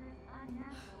dangerous,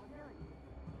 unnatural abilities.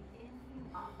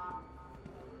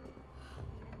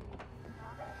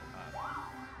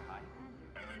 Hi.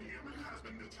 An inhuman has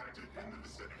been detected in the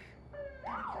vicinity.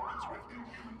 In accordance with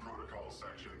Inhuman Protocol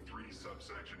Section 3,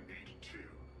 Subsection H2,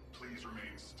 please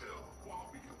remain still while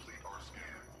we complete our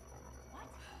scan.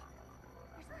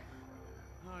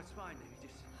 No, it's fine, Navy.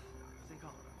 Just stay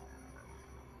calm.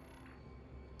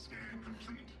 Scan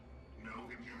complete. No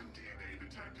inhuman DNA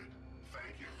detected.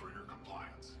 Thank you for your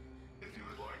compliance. If you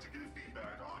would like to give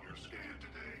feedback on your scan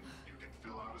today, you can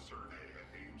fill out a survey at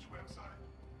AIM's website.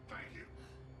 Thank you.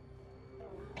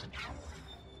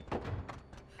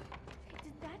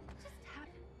 Did that just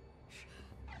happen?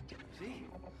 See?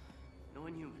 No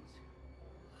inhumans.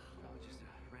 Probably just a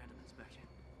random inspection.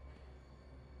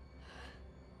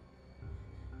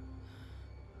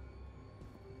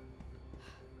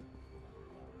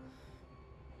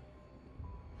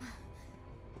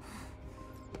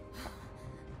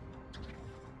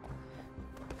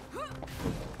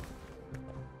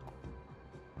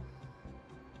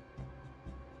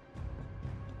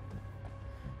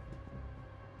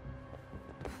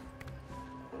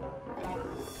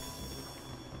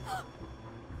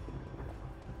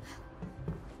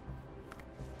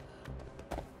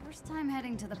 First time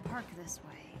heading to the park this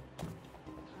way.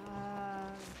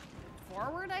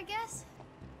 Forward, I guess?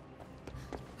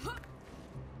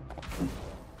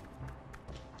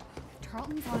 If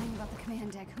Tarleton's lying about the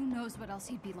command deck, who knows what else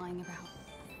he'd be lying about.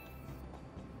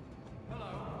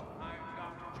 Hello, I'm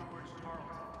Dr. George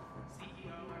Tarleton,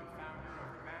 CEO and founder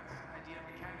of Advanced Idea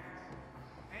Mechanics.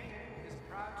 And is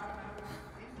proud to announce an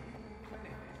in-human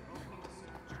clinic opening to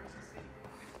serve Jersey City.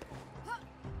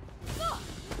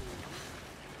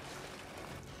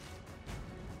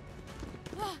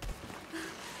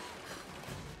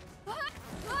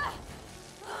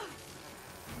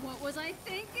 What was I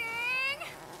thinking?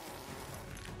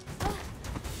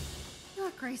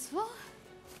 Not graceful,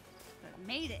 but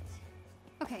made it.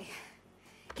 Okay,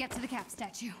 get to the Cap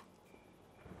statue.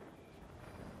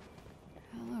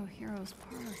 Hello, Heroes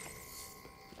Park.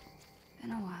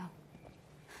 Been a while.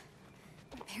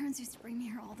 My parents used to bring me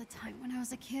here all the time when I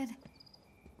was a kid.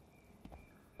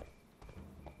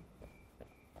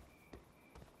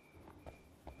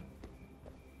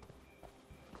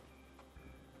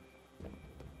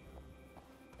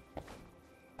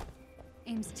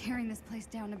 AIM's tearing this place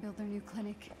down to build their new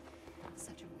clinic.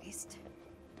 Such a waste.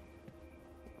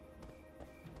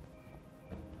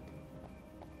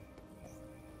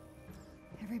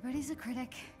 Everybody's a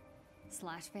critic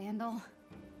slash vandal.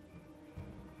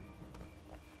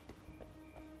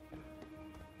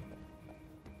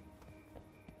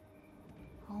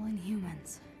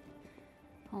 Inhumans.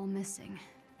 All missing.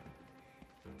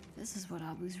 This is what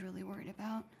Abu's really worried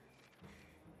about.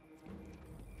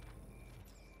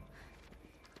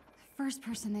 The first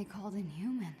person they called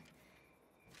Inhuman.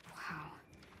 Wow.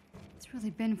 It's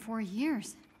really been 4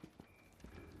 years.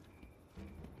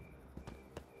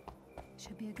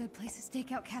 Should be a good place to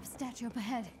stake out Cap's statue up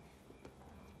ahead.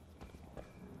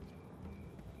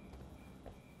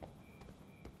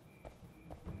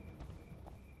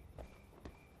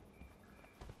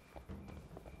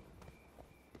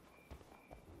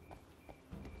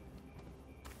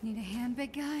 Need a hand,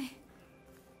 big guy?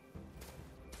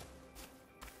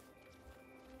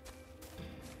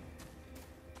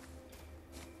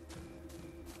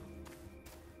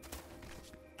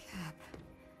 Cap.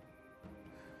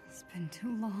 It's been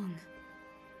too long.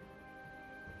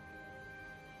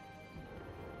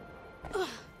 Ugh.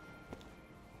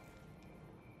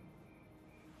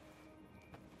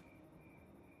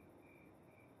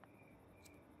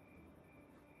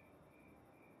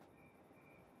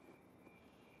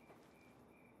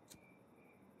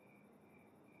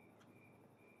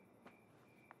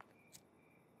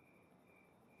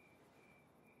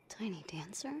 Tiny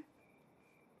dancer?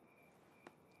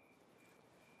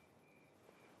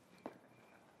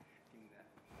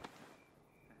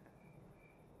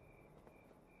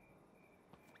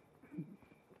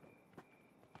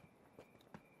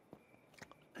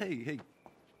 Hey, hey.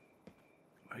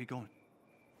 Where are you going?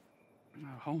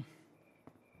 Home.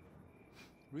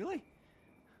 Really?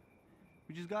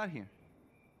 We just got here.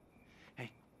 Hey,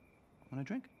 want a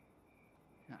drink?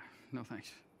 No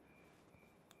thanks.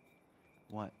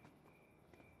 What?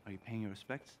 Are you paying your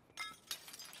respects?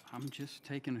 I'm just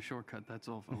taking a shortcut, that's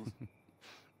all, fellas.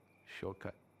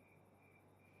 Shortcut.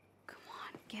 Come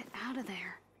on, get out of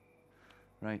there.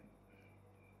 Right.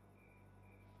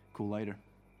 Cool lighter.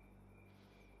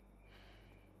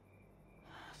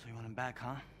 So you want him back,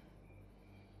 huh?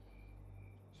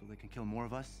 So they can kill more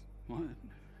of us? What?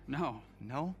 No.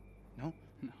 No? No?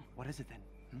 No. What is it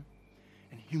then?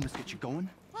 And humans get you going?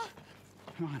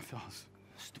 Come on, fellas.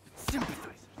 Stupid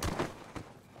sympathizer.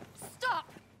 Stop!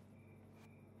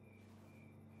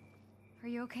 Are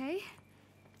you okay?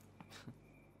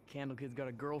 Candle Kid's got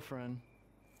a girlfriend.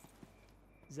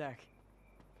 Zach,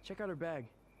 check out her bag.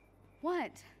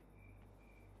 What?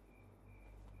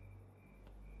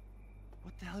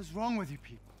 What the hell is wrong with you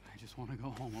people? I just want to go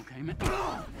home, okay, man?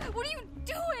 What are you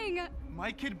doing?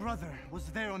 My kid brother was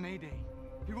there on A-Day.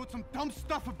 He wrote some dumb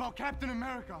stuff about Captain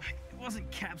America. It wasn't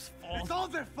Cap's fault. It's all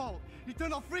their fault. He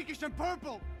turned all freakish and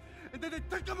purple. And then they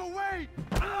took him away.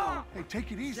 Hey,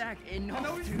 take it easy. Zach, enough.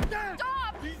 No, he's dead.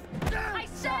 Stop! He's dead. I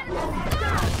said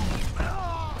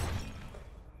stop!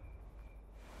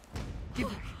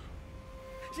 Give her.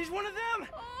 She's one of them!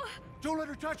 Don't let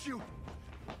her touch you.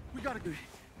 We gotta go.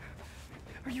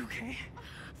 Are you okay?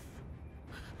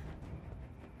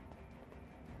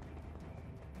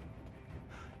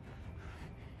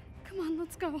 Come on,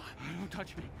 let's go. Don't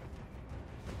touch me.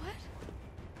 What?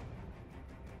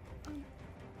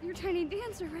 You're Tiny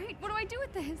Dancer, right? What do I do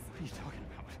with this? What are you talking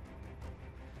about?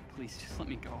 Please, just let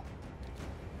me go.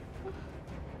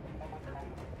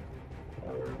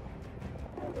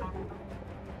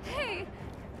 Hey!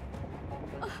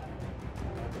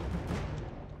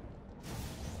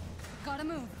 Gotta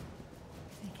move.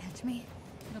 If they catch me,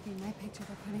 it'll be my picture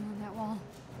they're putting on that wall.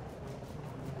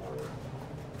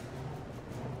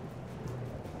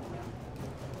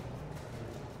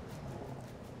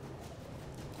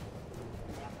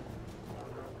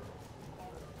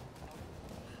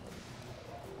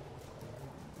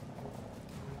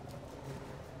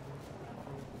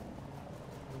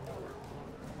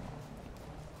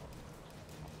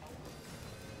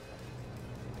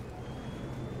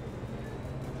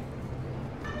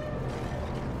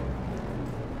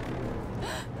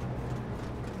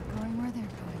 Going where they're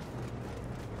going.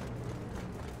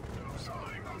 No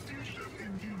sign of fugitive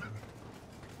Inhuman.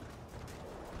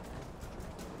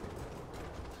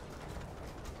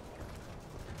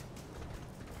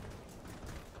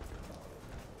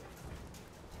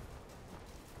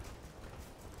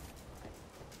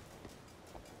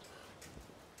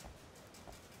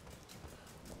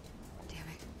 Damn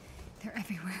it. They're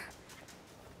everywhere.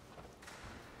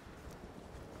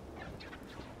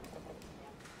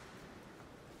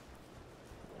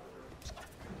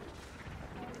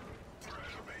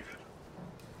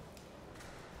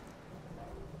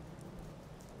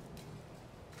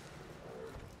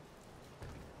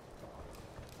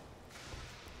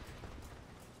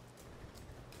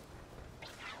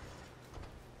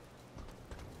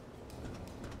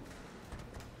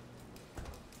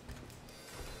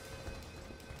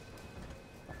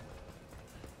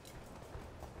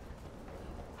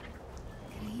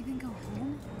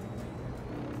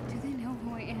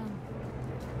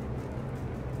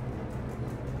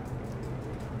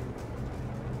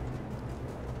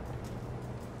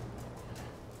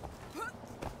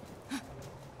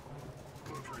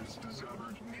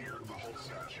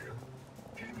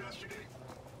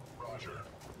 Roger.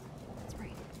 That's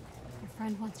right. Your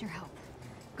friend wants your help.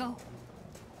 Go.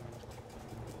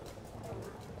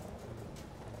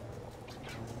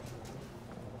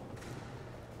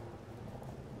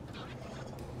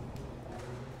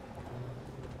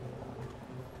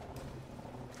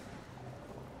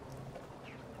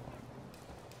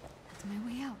 That's my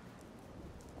way out.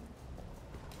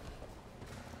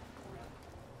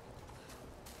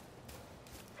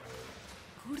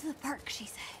 Go to the park, she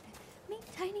said.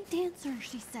 Meet tiny dancers,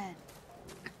 she said.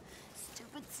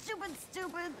 Stupid, stupid,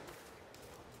 stupid.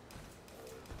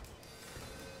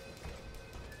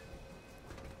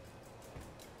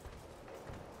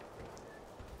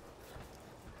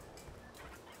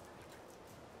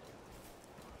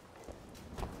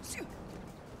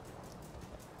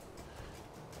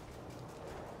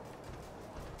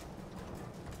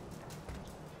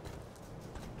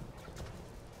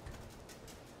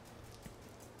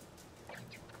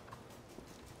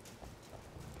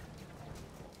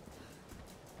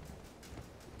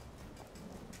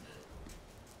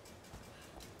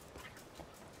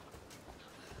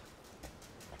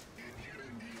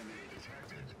 Inhuman DNA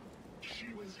detected. She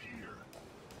was here.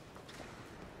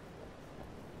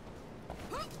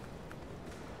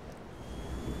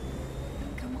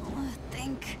 Kamala,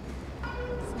 think.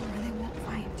 Somewhere they won't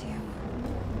find you.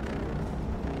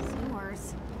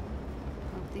 Sewers.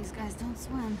 Hope these guys don't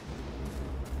swim.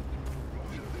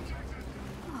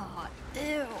 Oh,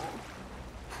 ew.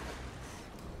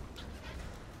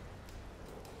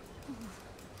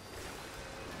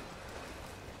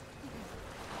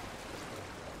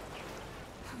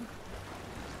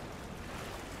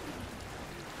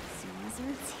 Sea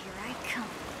lizards, here I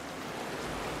come.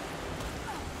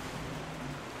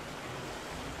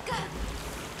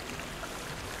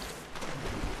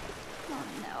 Oh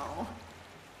no.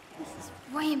 This is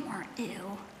way more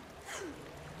ew.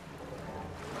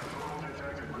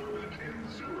 Detected movement in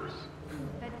the sewers.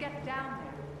 Then get down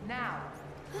there, now.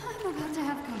 I'm about to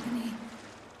have company.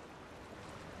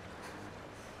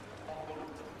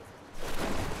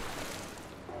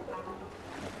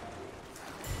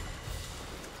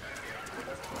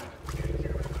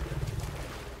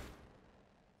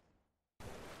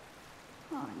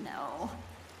 Oh no.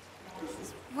 This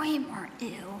is way more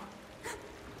ew.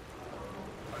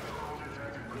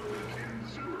 Detected movement in the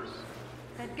sewers.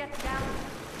 Then get down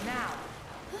there, now.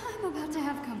 I'm about to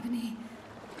have company.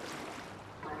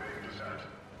 Propane descent.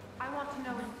 I want to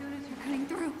know as soon as You're cutting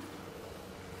through.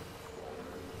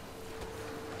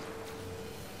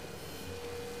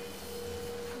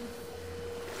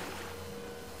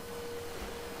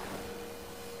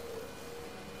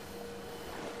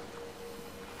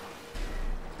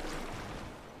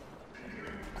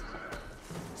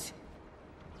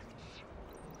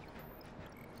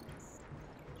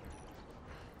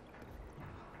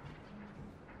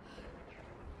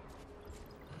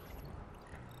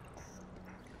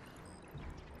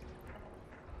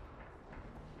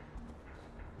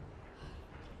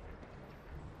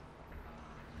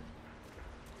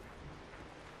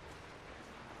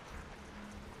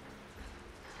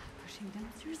 Pushing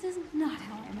downstairs is not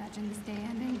how I imagined this day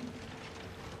ending.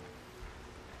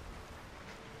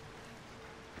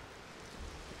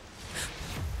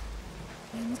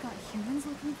 Things got humans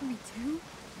looking for me too?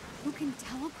 Who can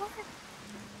teleport?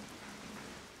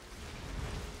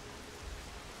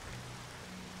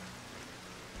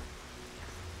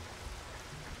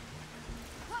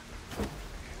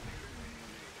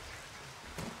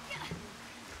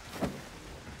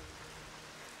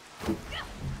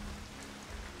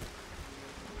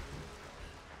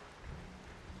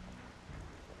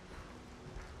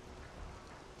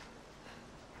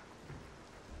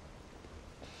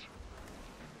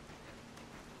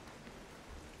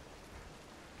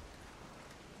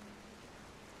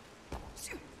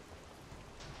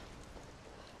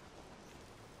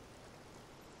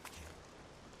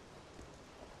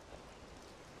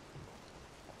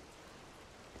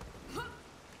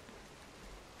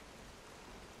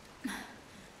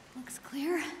 Looks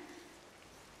clear.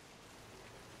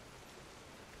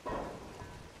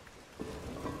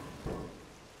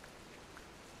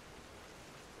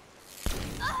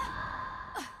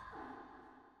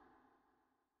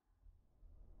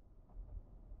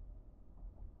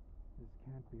 This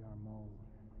can't be our mold.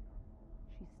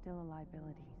 She's still a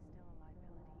liability.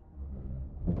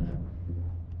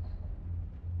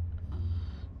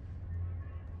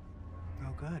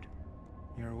 Oh, good.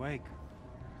 You're awake.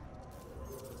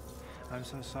 I'm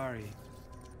so sorry.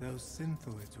 Those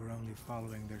synthoids were only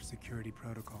following their security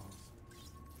protocols.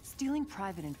 Stealing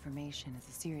private information is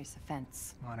a serious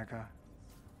offense. Monica,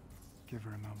 give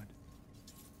her a moment.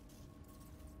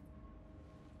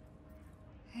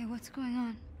 Hey, what's going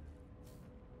on?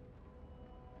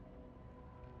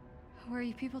 Where are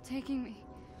you people taking me?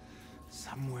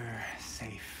 Somewhere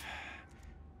safe.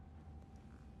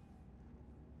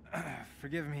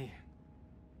 Forgive me.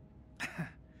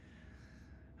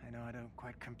 I know I don't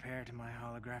quite compare to my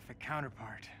holographic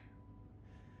counterpart,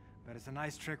 but it's a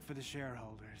nice trick for the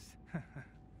shareholders.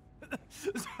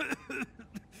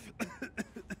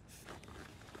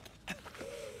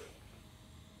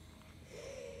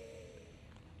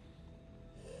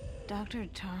 Dr.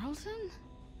 Tarleton?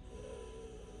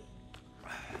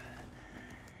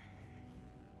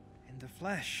 In the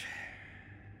flesh.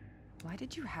 Why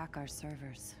did you hack our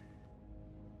servers?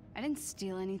 I didn't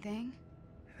steal anything.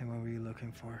 And what were you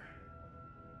looking for?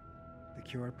 The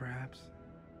cure, perhaps?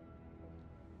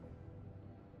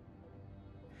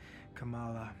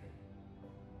 Kamala,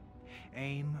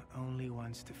 AIM only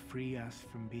wants to free us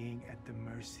from being at the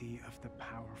mercy of the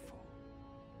powerful.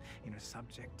 You know,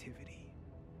 subjectivity.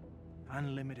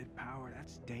 Unlimited power,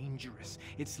 that's dangerous.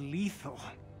 It's lethal.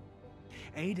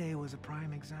 A-Day was a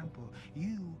prime example.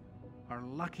 You are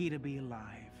lucky to be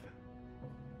alive.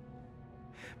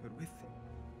 But with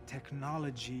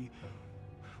technology,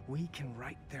 we can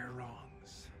right their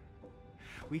wrongs.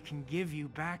 We can give you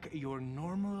back your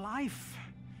normal life.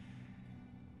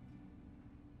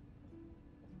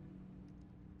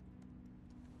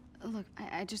 Look,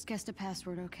 I just guessed a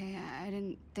password, okay? I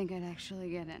didn't think I'd actually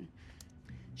get in.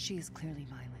 She is clearly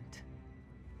violent.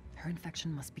 Her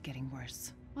infection must be getting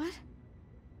worse. What?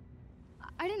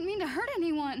 I didn't mean to hurt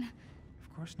anyone.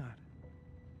 Of course not.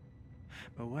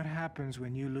 But what happens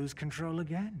when you lose control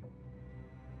again?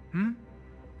 Hmm?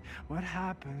 What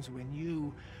happens when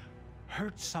you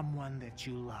hurt someone that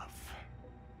you love?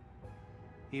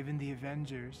 Even the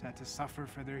Avengers had to suffer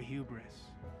for their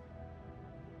hubris.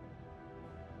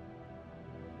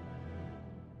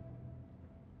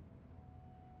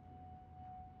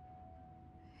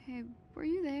 Hey, were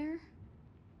you there?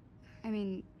 I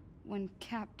mean, when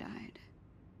Cap died.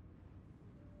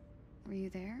 Were you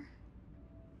there?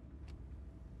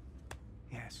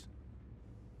 Yes.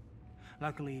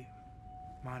 Luckily,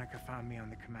 Monica found me on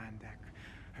the command deck.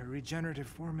 Her regenerative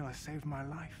formula saved my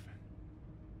life.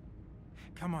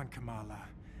 Come on, Kamala.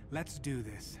 Let's do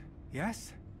this.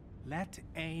 Yes? Let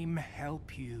AIM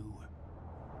help you.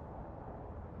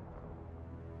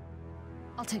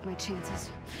 I'll take my chances.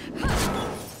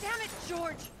 Damn it,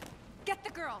 George! Get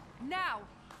the girl, now!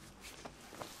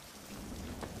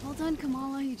 Well done,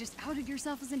 Kamala. You just outed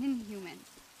yourself as an inhuman.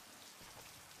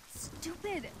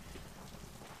 Stupid!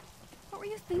 What were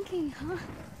you thinking, huh?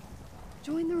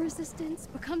 Join the Resistance?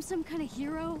 Become some kind of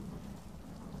hero?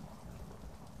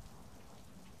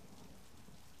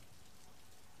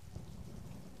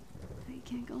 I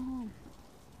can't go home.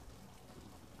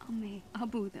 I'll make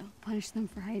Abu, they'll punish them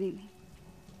for hiding me.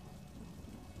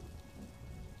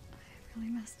 I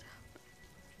really messed up.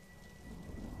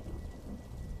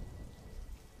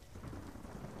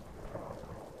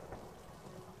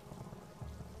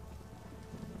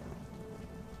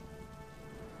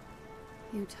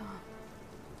 Utah.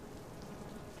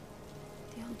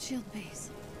 The old shield base.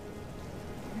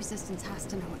 The Resistance has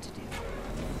to know what to do.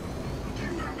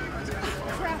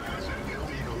 Crap!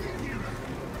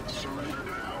 Surrender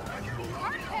now, and you will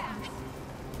not be harmed.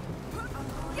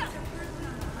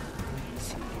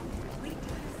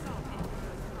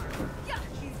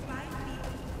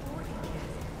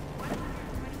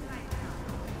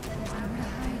 There's nowhere to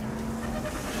hide.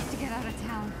 I have to get out of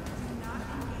town.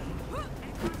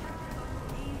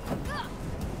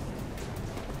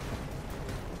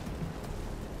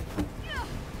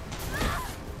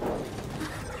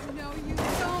 No, you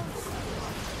don't!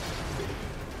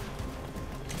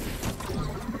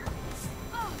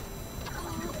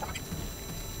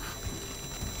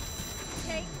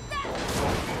 Take that!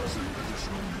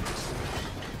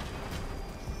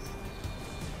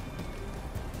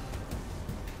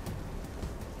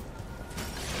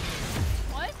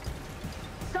 What?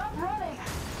 Stop running!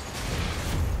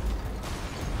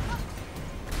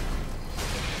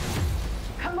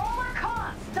 Kamala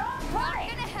Khan, stop running!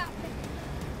 Not gonna happen!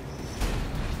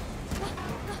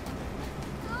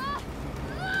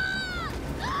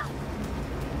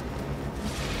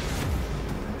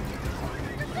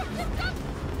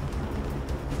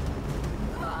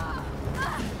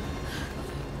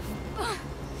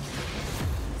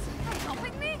 Is that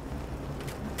helping me?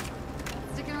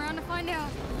 Sticking around to find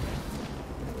out.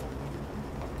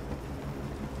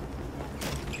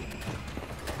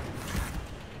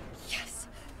 Yes!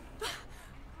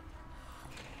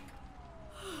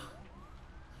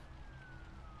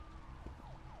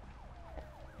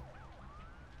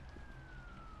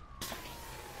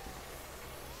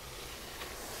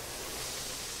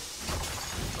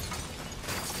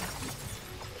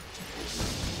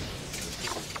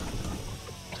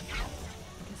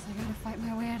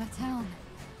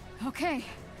 Okay,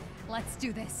 let's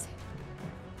do this.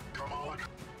 Kamala.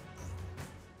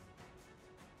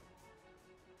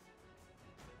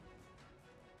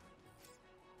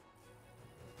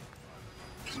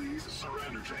 Please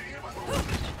surrender to him.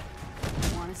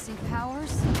 Want to see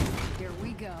powers? Here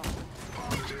we go.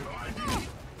 Positive ID.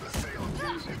 The assailant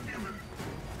is inhuman.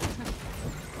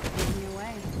 Give me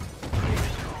away.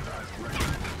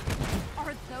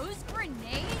 Are those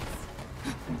grenades?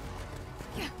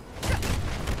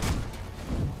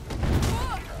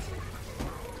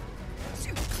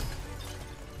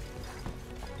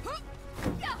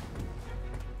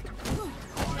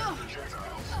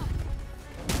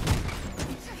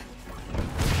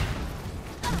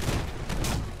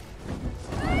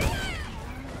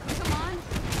 Come on.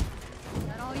 Is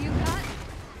that all you got?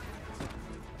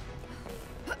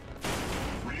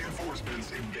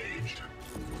 Reinforcements engaged.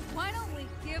 Why don't we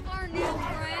give our new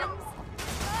friends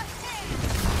a hand?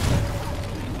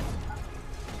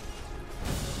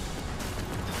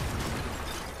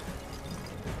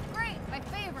 Great, my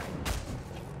favorite.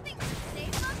 Think you're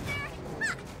safe up there?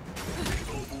 Ha!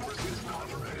 Lethal force is not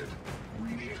threatened. We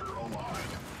need her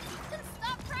alive. Then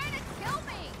stop trying to kill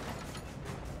me!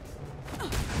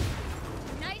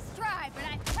 Nice try, but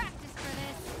I practiced for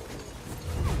this.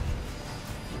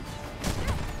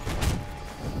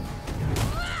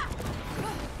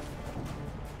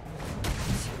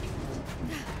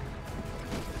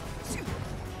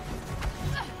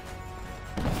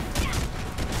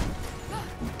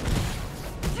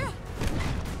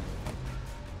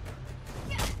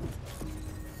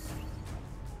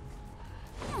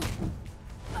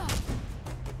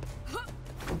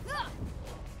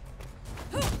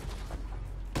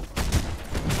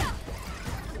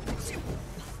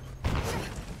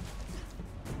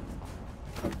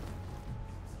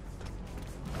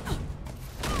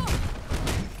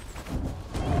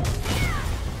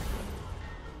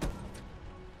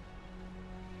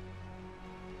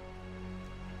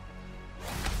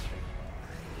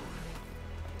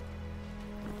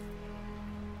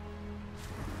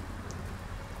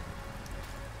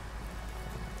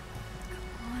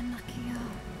 Come on, Nakia.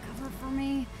 Cover for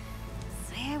me.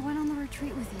 Say I went on the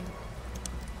retreat with you.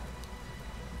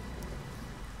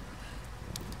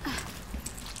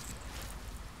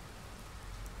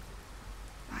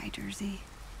 Bye, Jersey.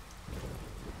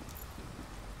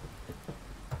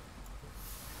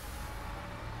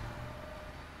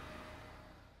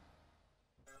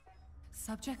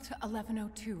 Subject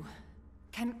 1102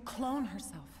 can clone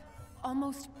herself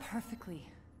almost perfectly,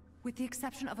 with the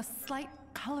exception of a slight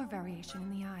color variation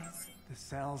in the eyes. The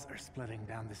cells are splitting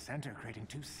down the center, creating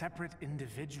two separate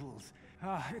individuals.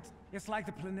 It's like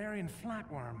the planarian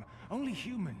flatworm, only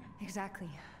human. Exactly.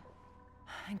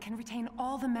 And can retain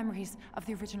all the memories of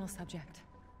the original subject.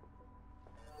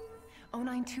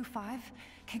 0925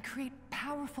 can create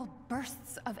powerful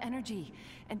bursts of energy,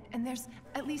 and there's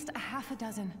at least a half a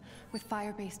dozen with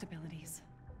fire-based abilities.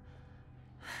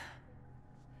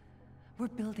 We're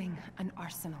building an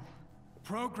arsenal.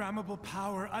 Programmable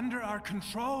power under our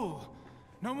control.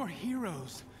 No more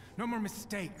heroes, no more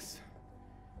mistakes.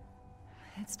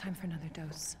 It's time for another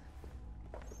dose.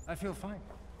 I feel fine.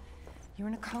 You were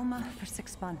in a coma for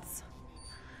 6 months.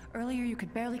 Earlier, you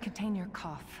could barely contain your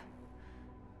cough.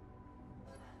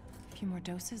 A few more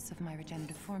doses of my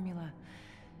regenerative formula,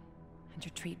 and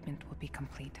your treatment will be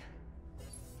complete.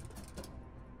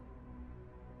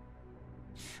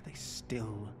 They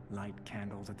still light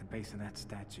candles at the base of that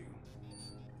statue.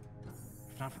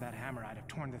 If not for that hammer, I'd have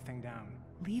torn the thing down.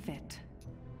 Leave it.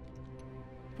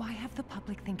 Why have the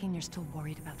public thinking you're still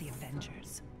worried about the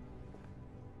Avengers?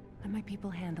 Let my people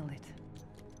handle it.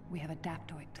 We have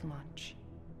Adaptoid to launch.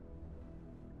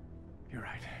 You're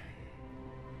right.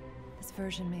 This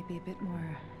version may be a bit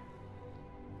more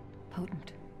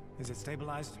potent. Is it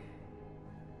stabilized?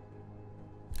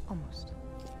 Almost.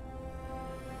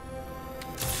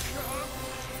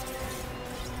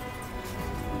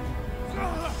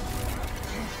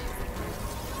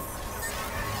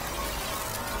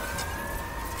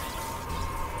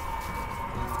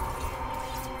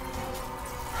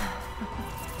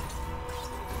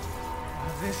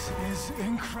 This is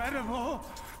incredible!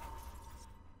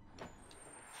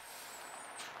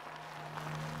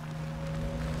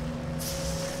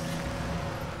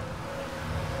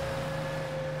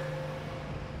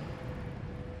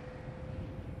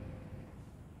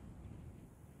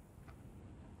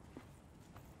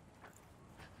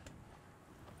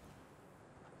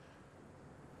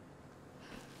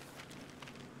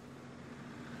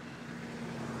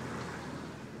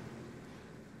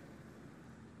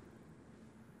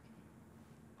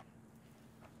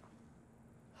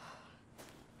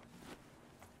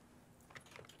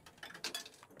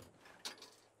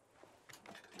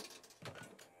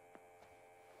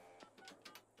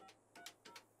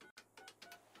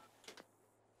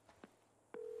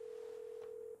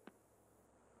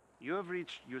 You have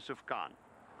reached Yusuf Khan.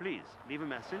 Please, leave a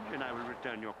message and I will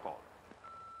return your call.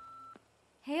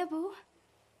 Hey, Abu.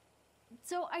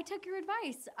 So I took your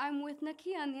advice. I'm with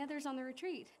Nakia and the others on the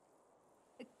retreat.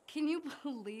 Can you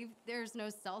believe there's no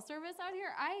cell service out here?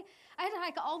 I had to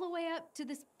hike all the way up to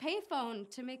this payphone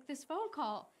to make this phone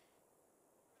call.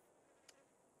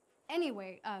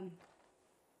 Anyway,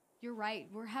 you're right.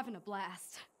 We're having a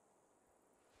blast.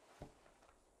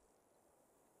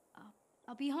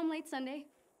 I'll be home late Sunday.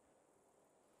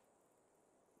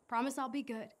 Promise I'll be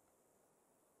good.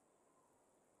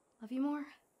 Love you more.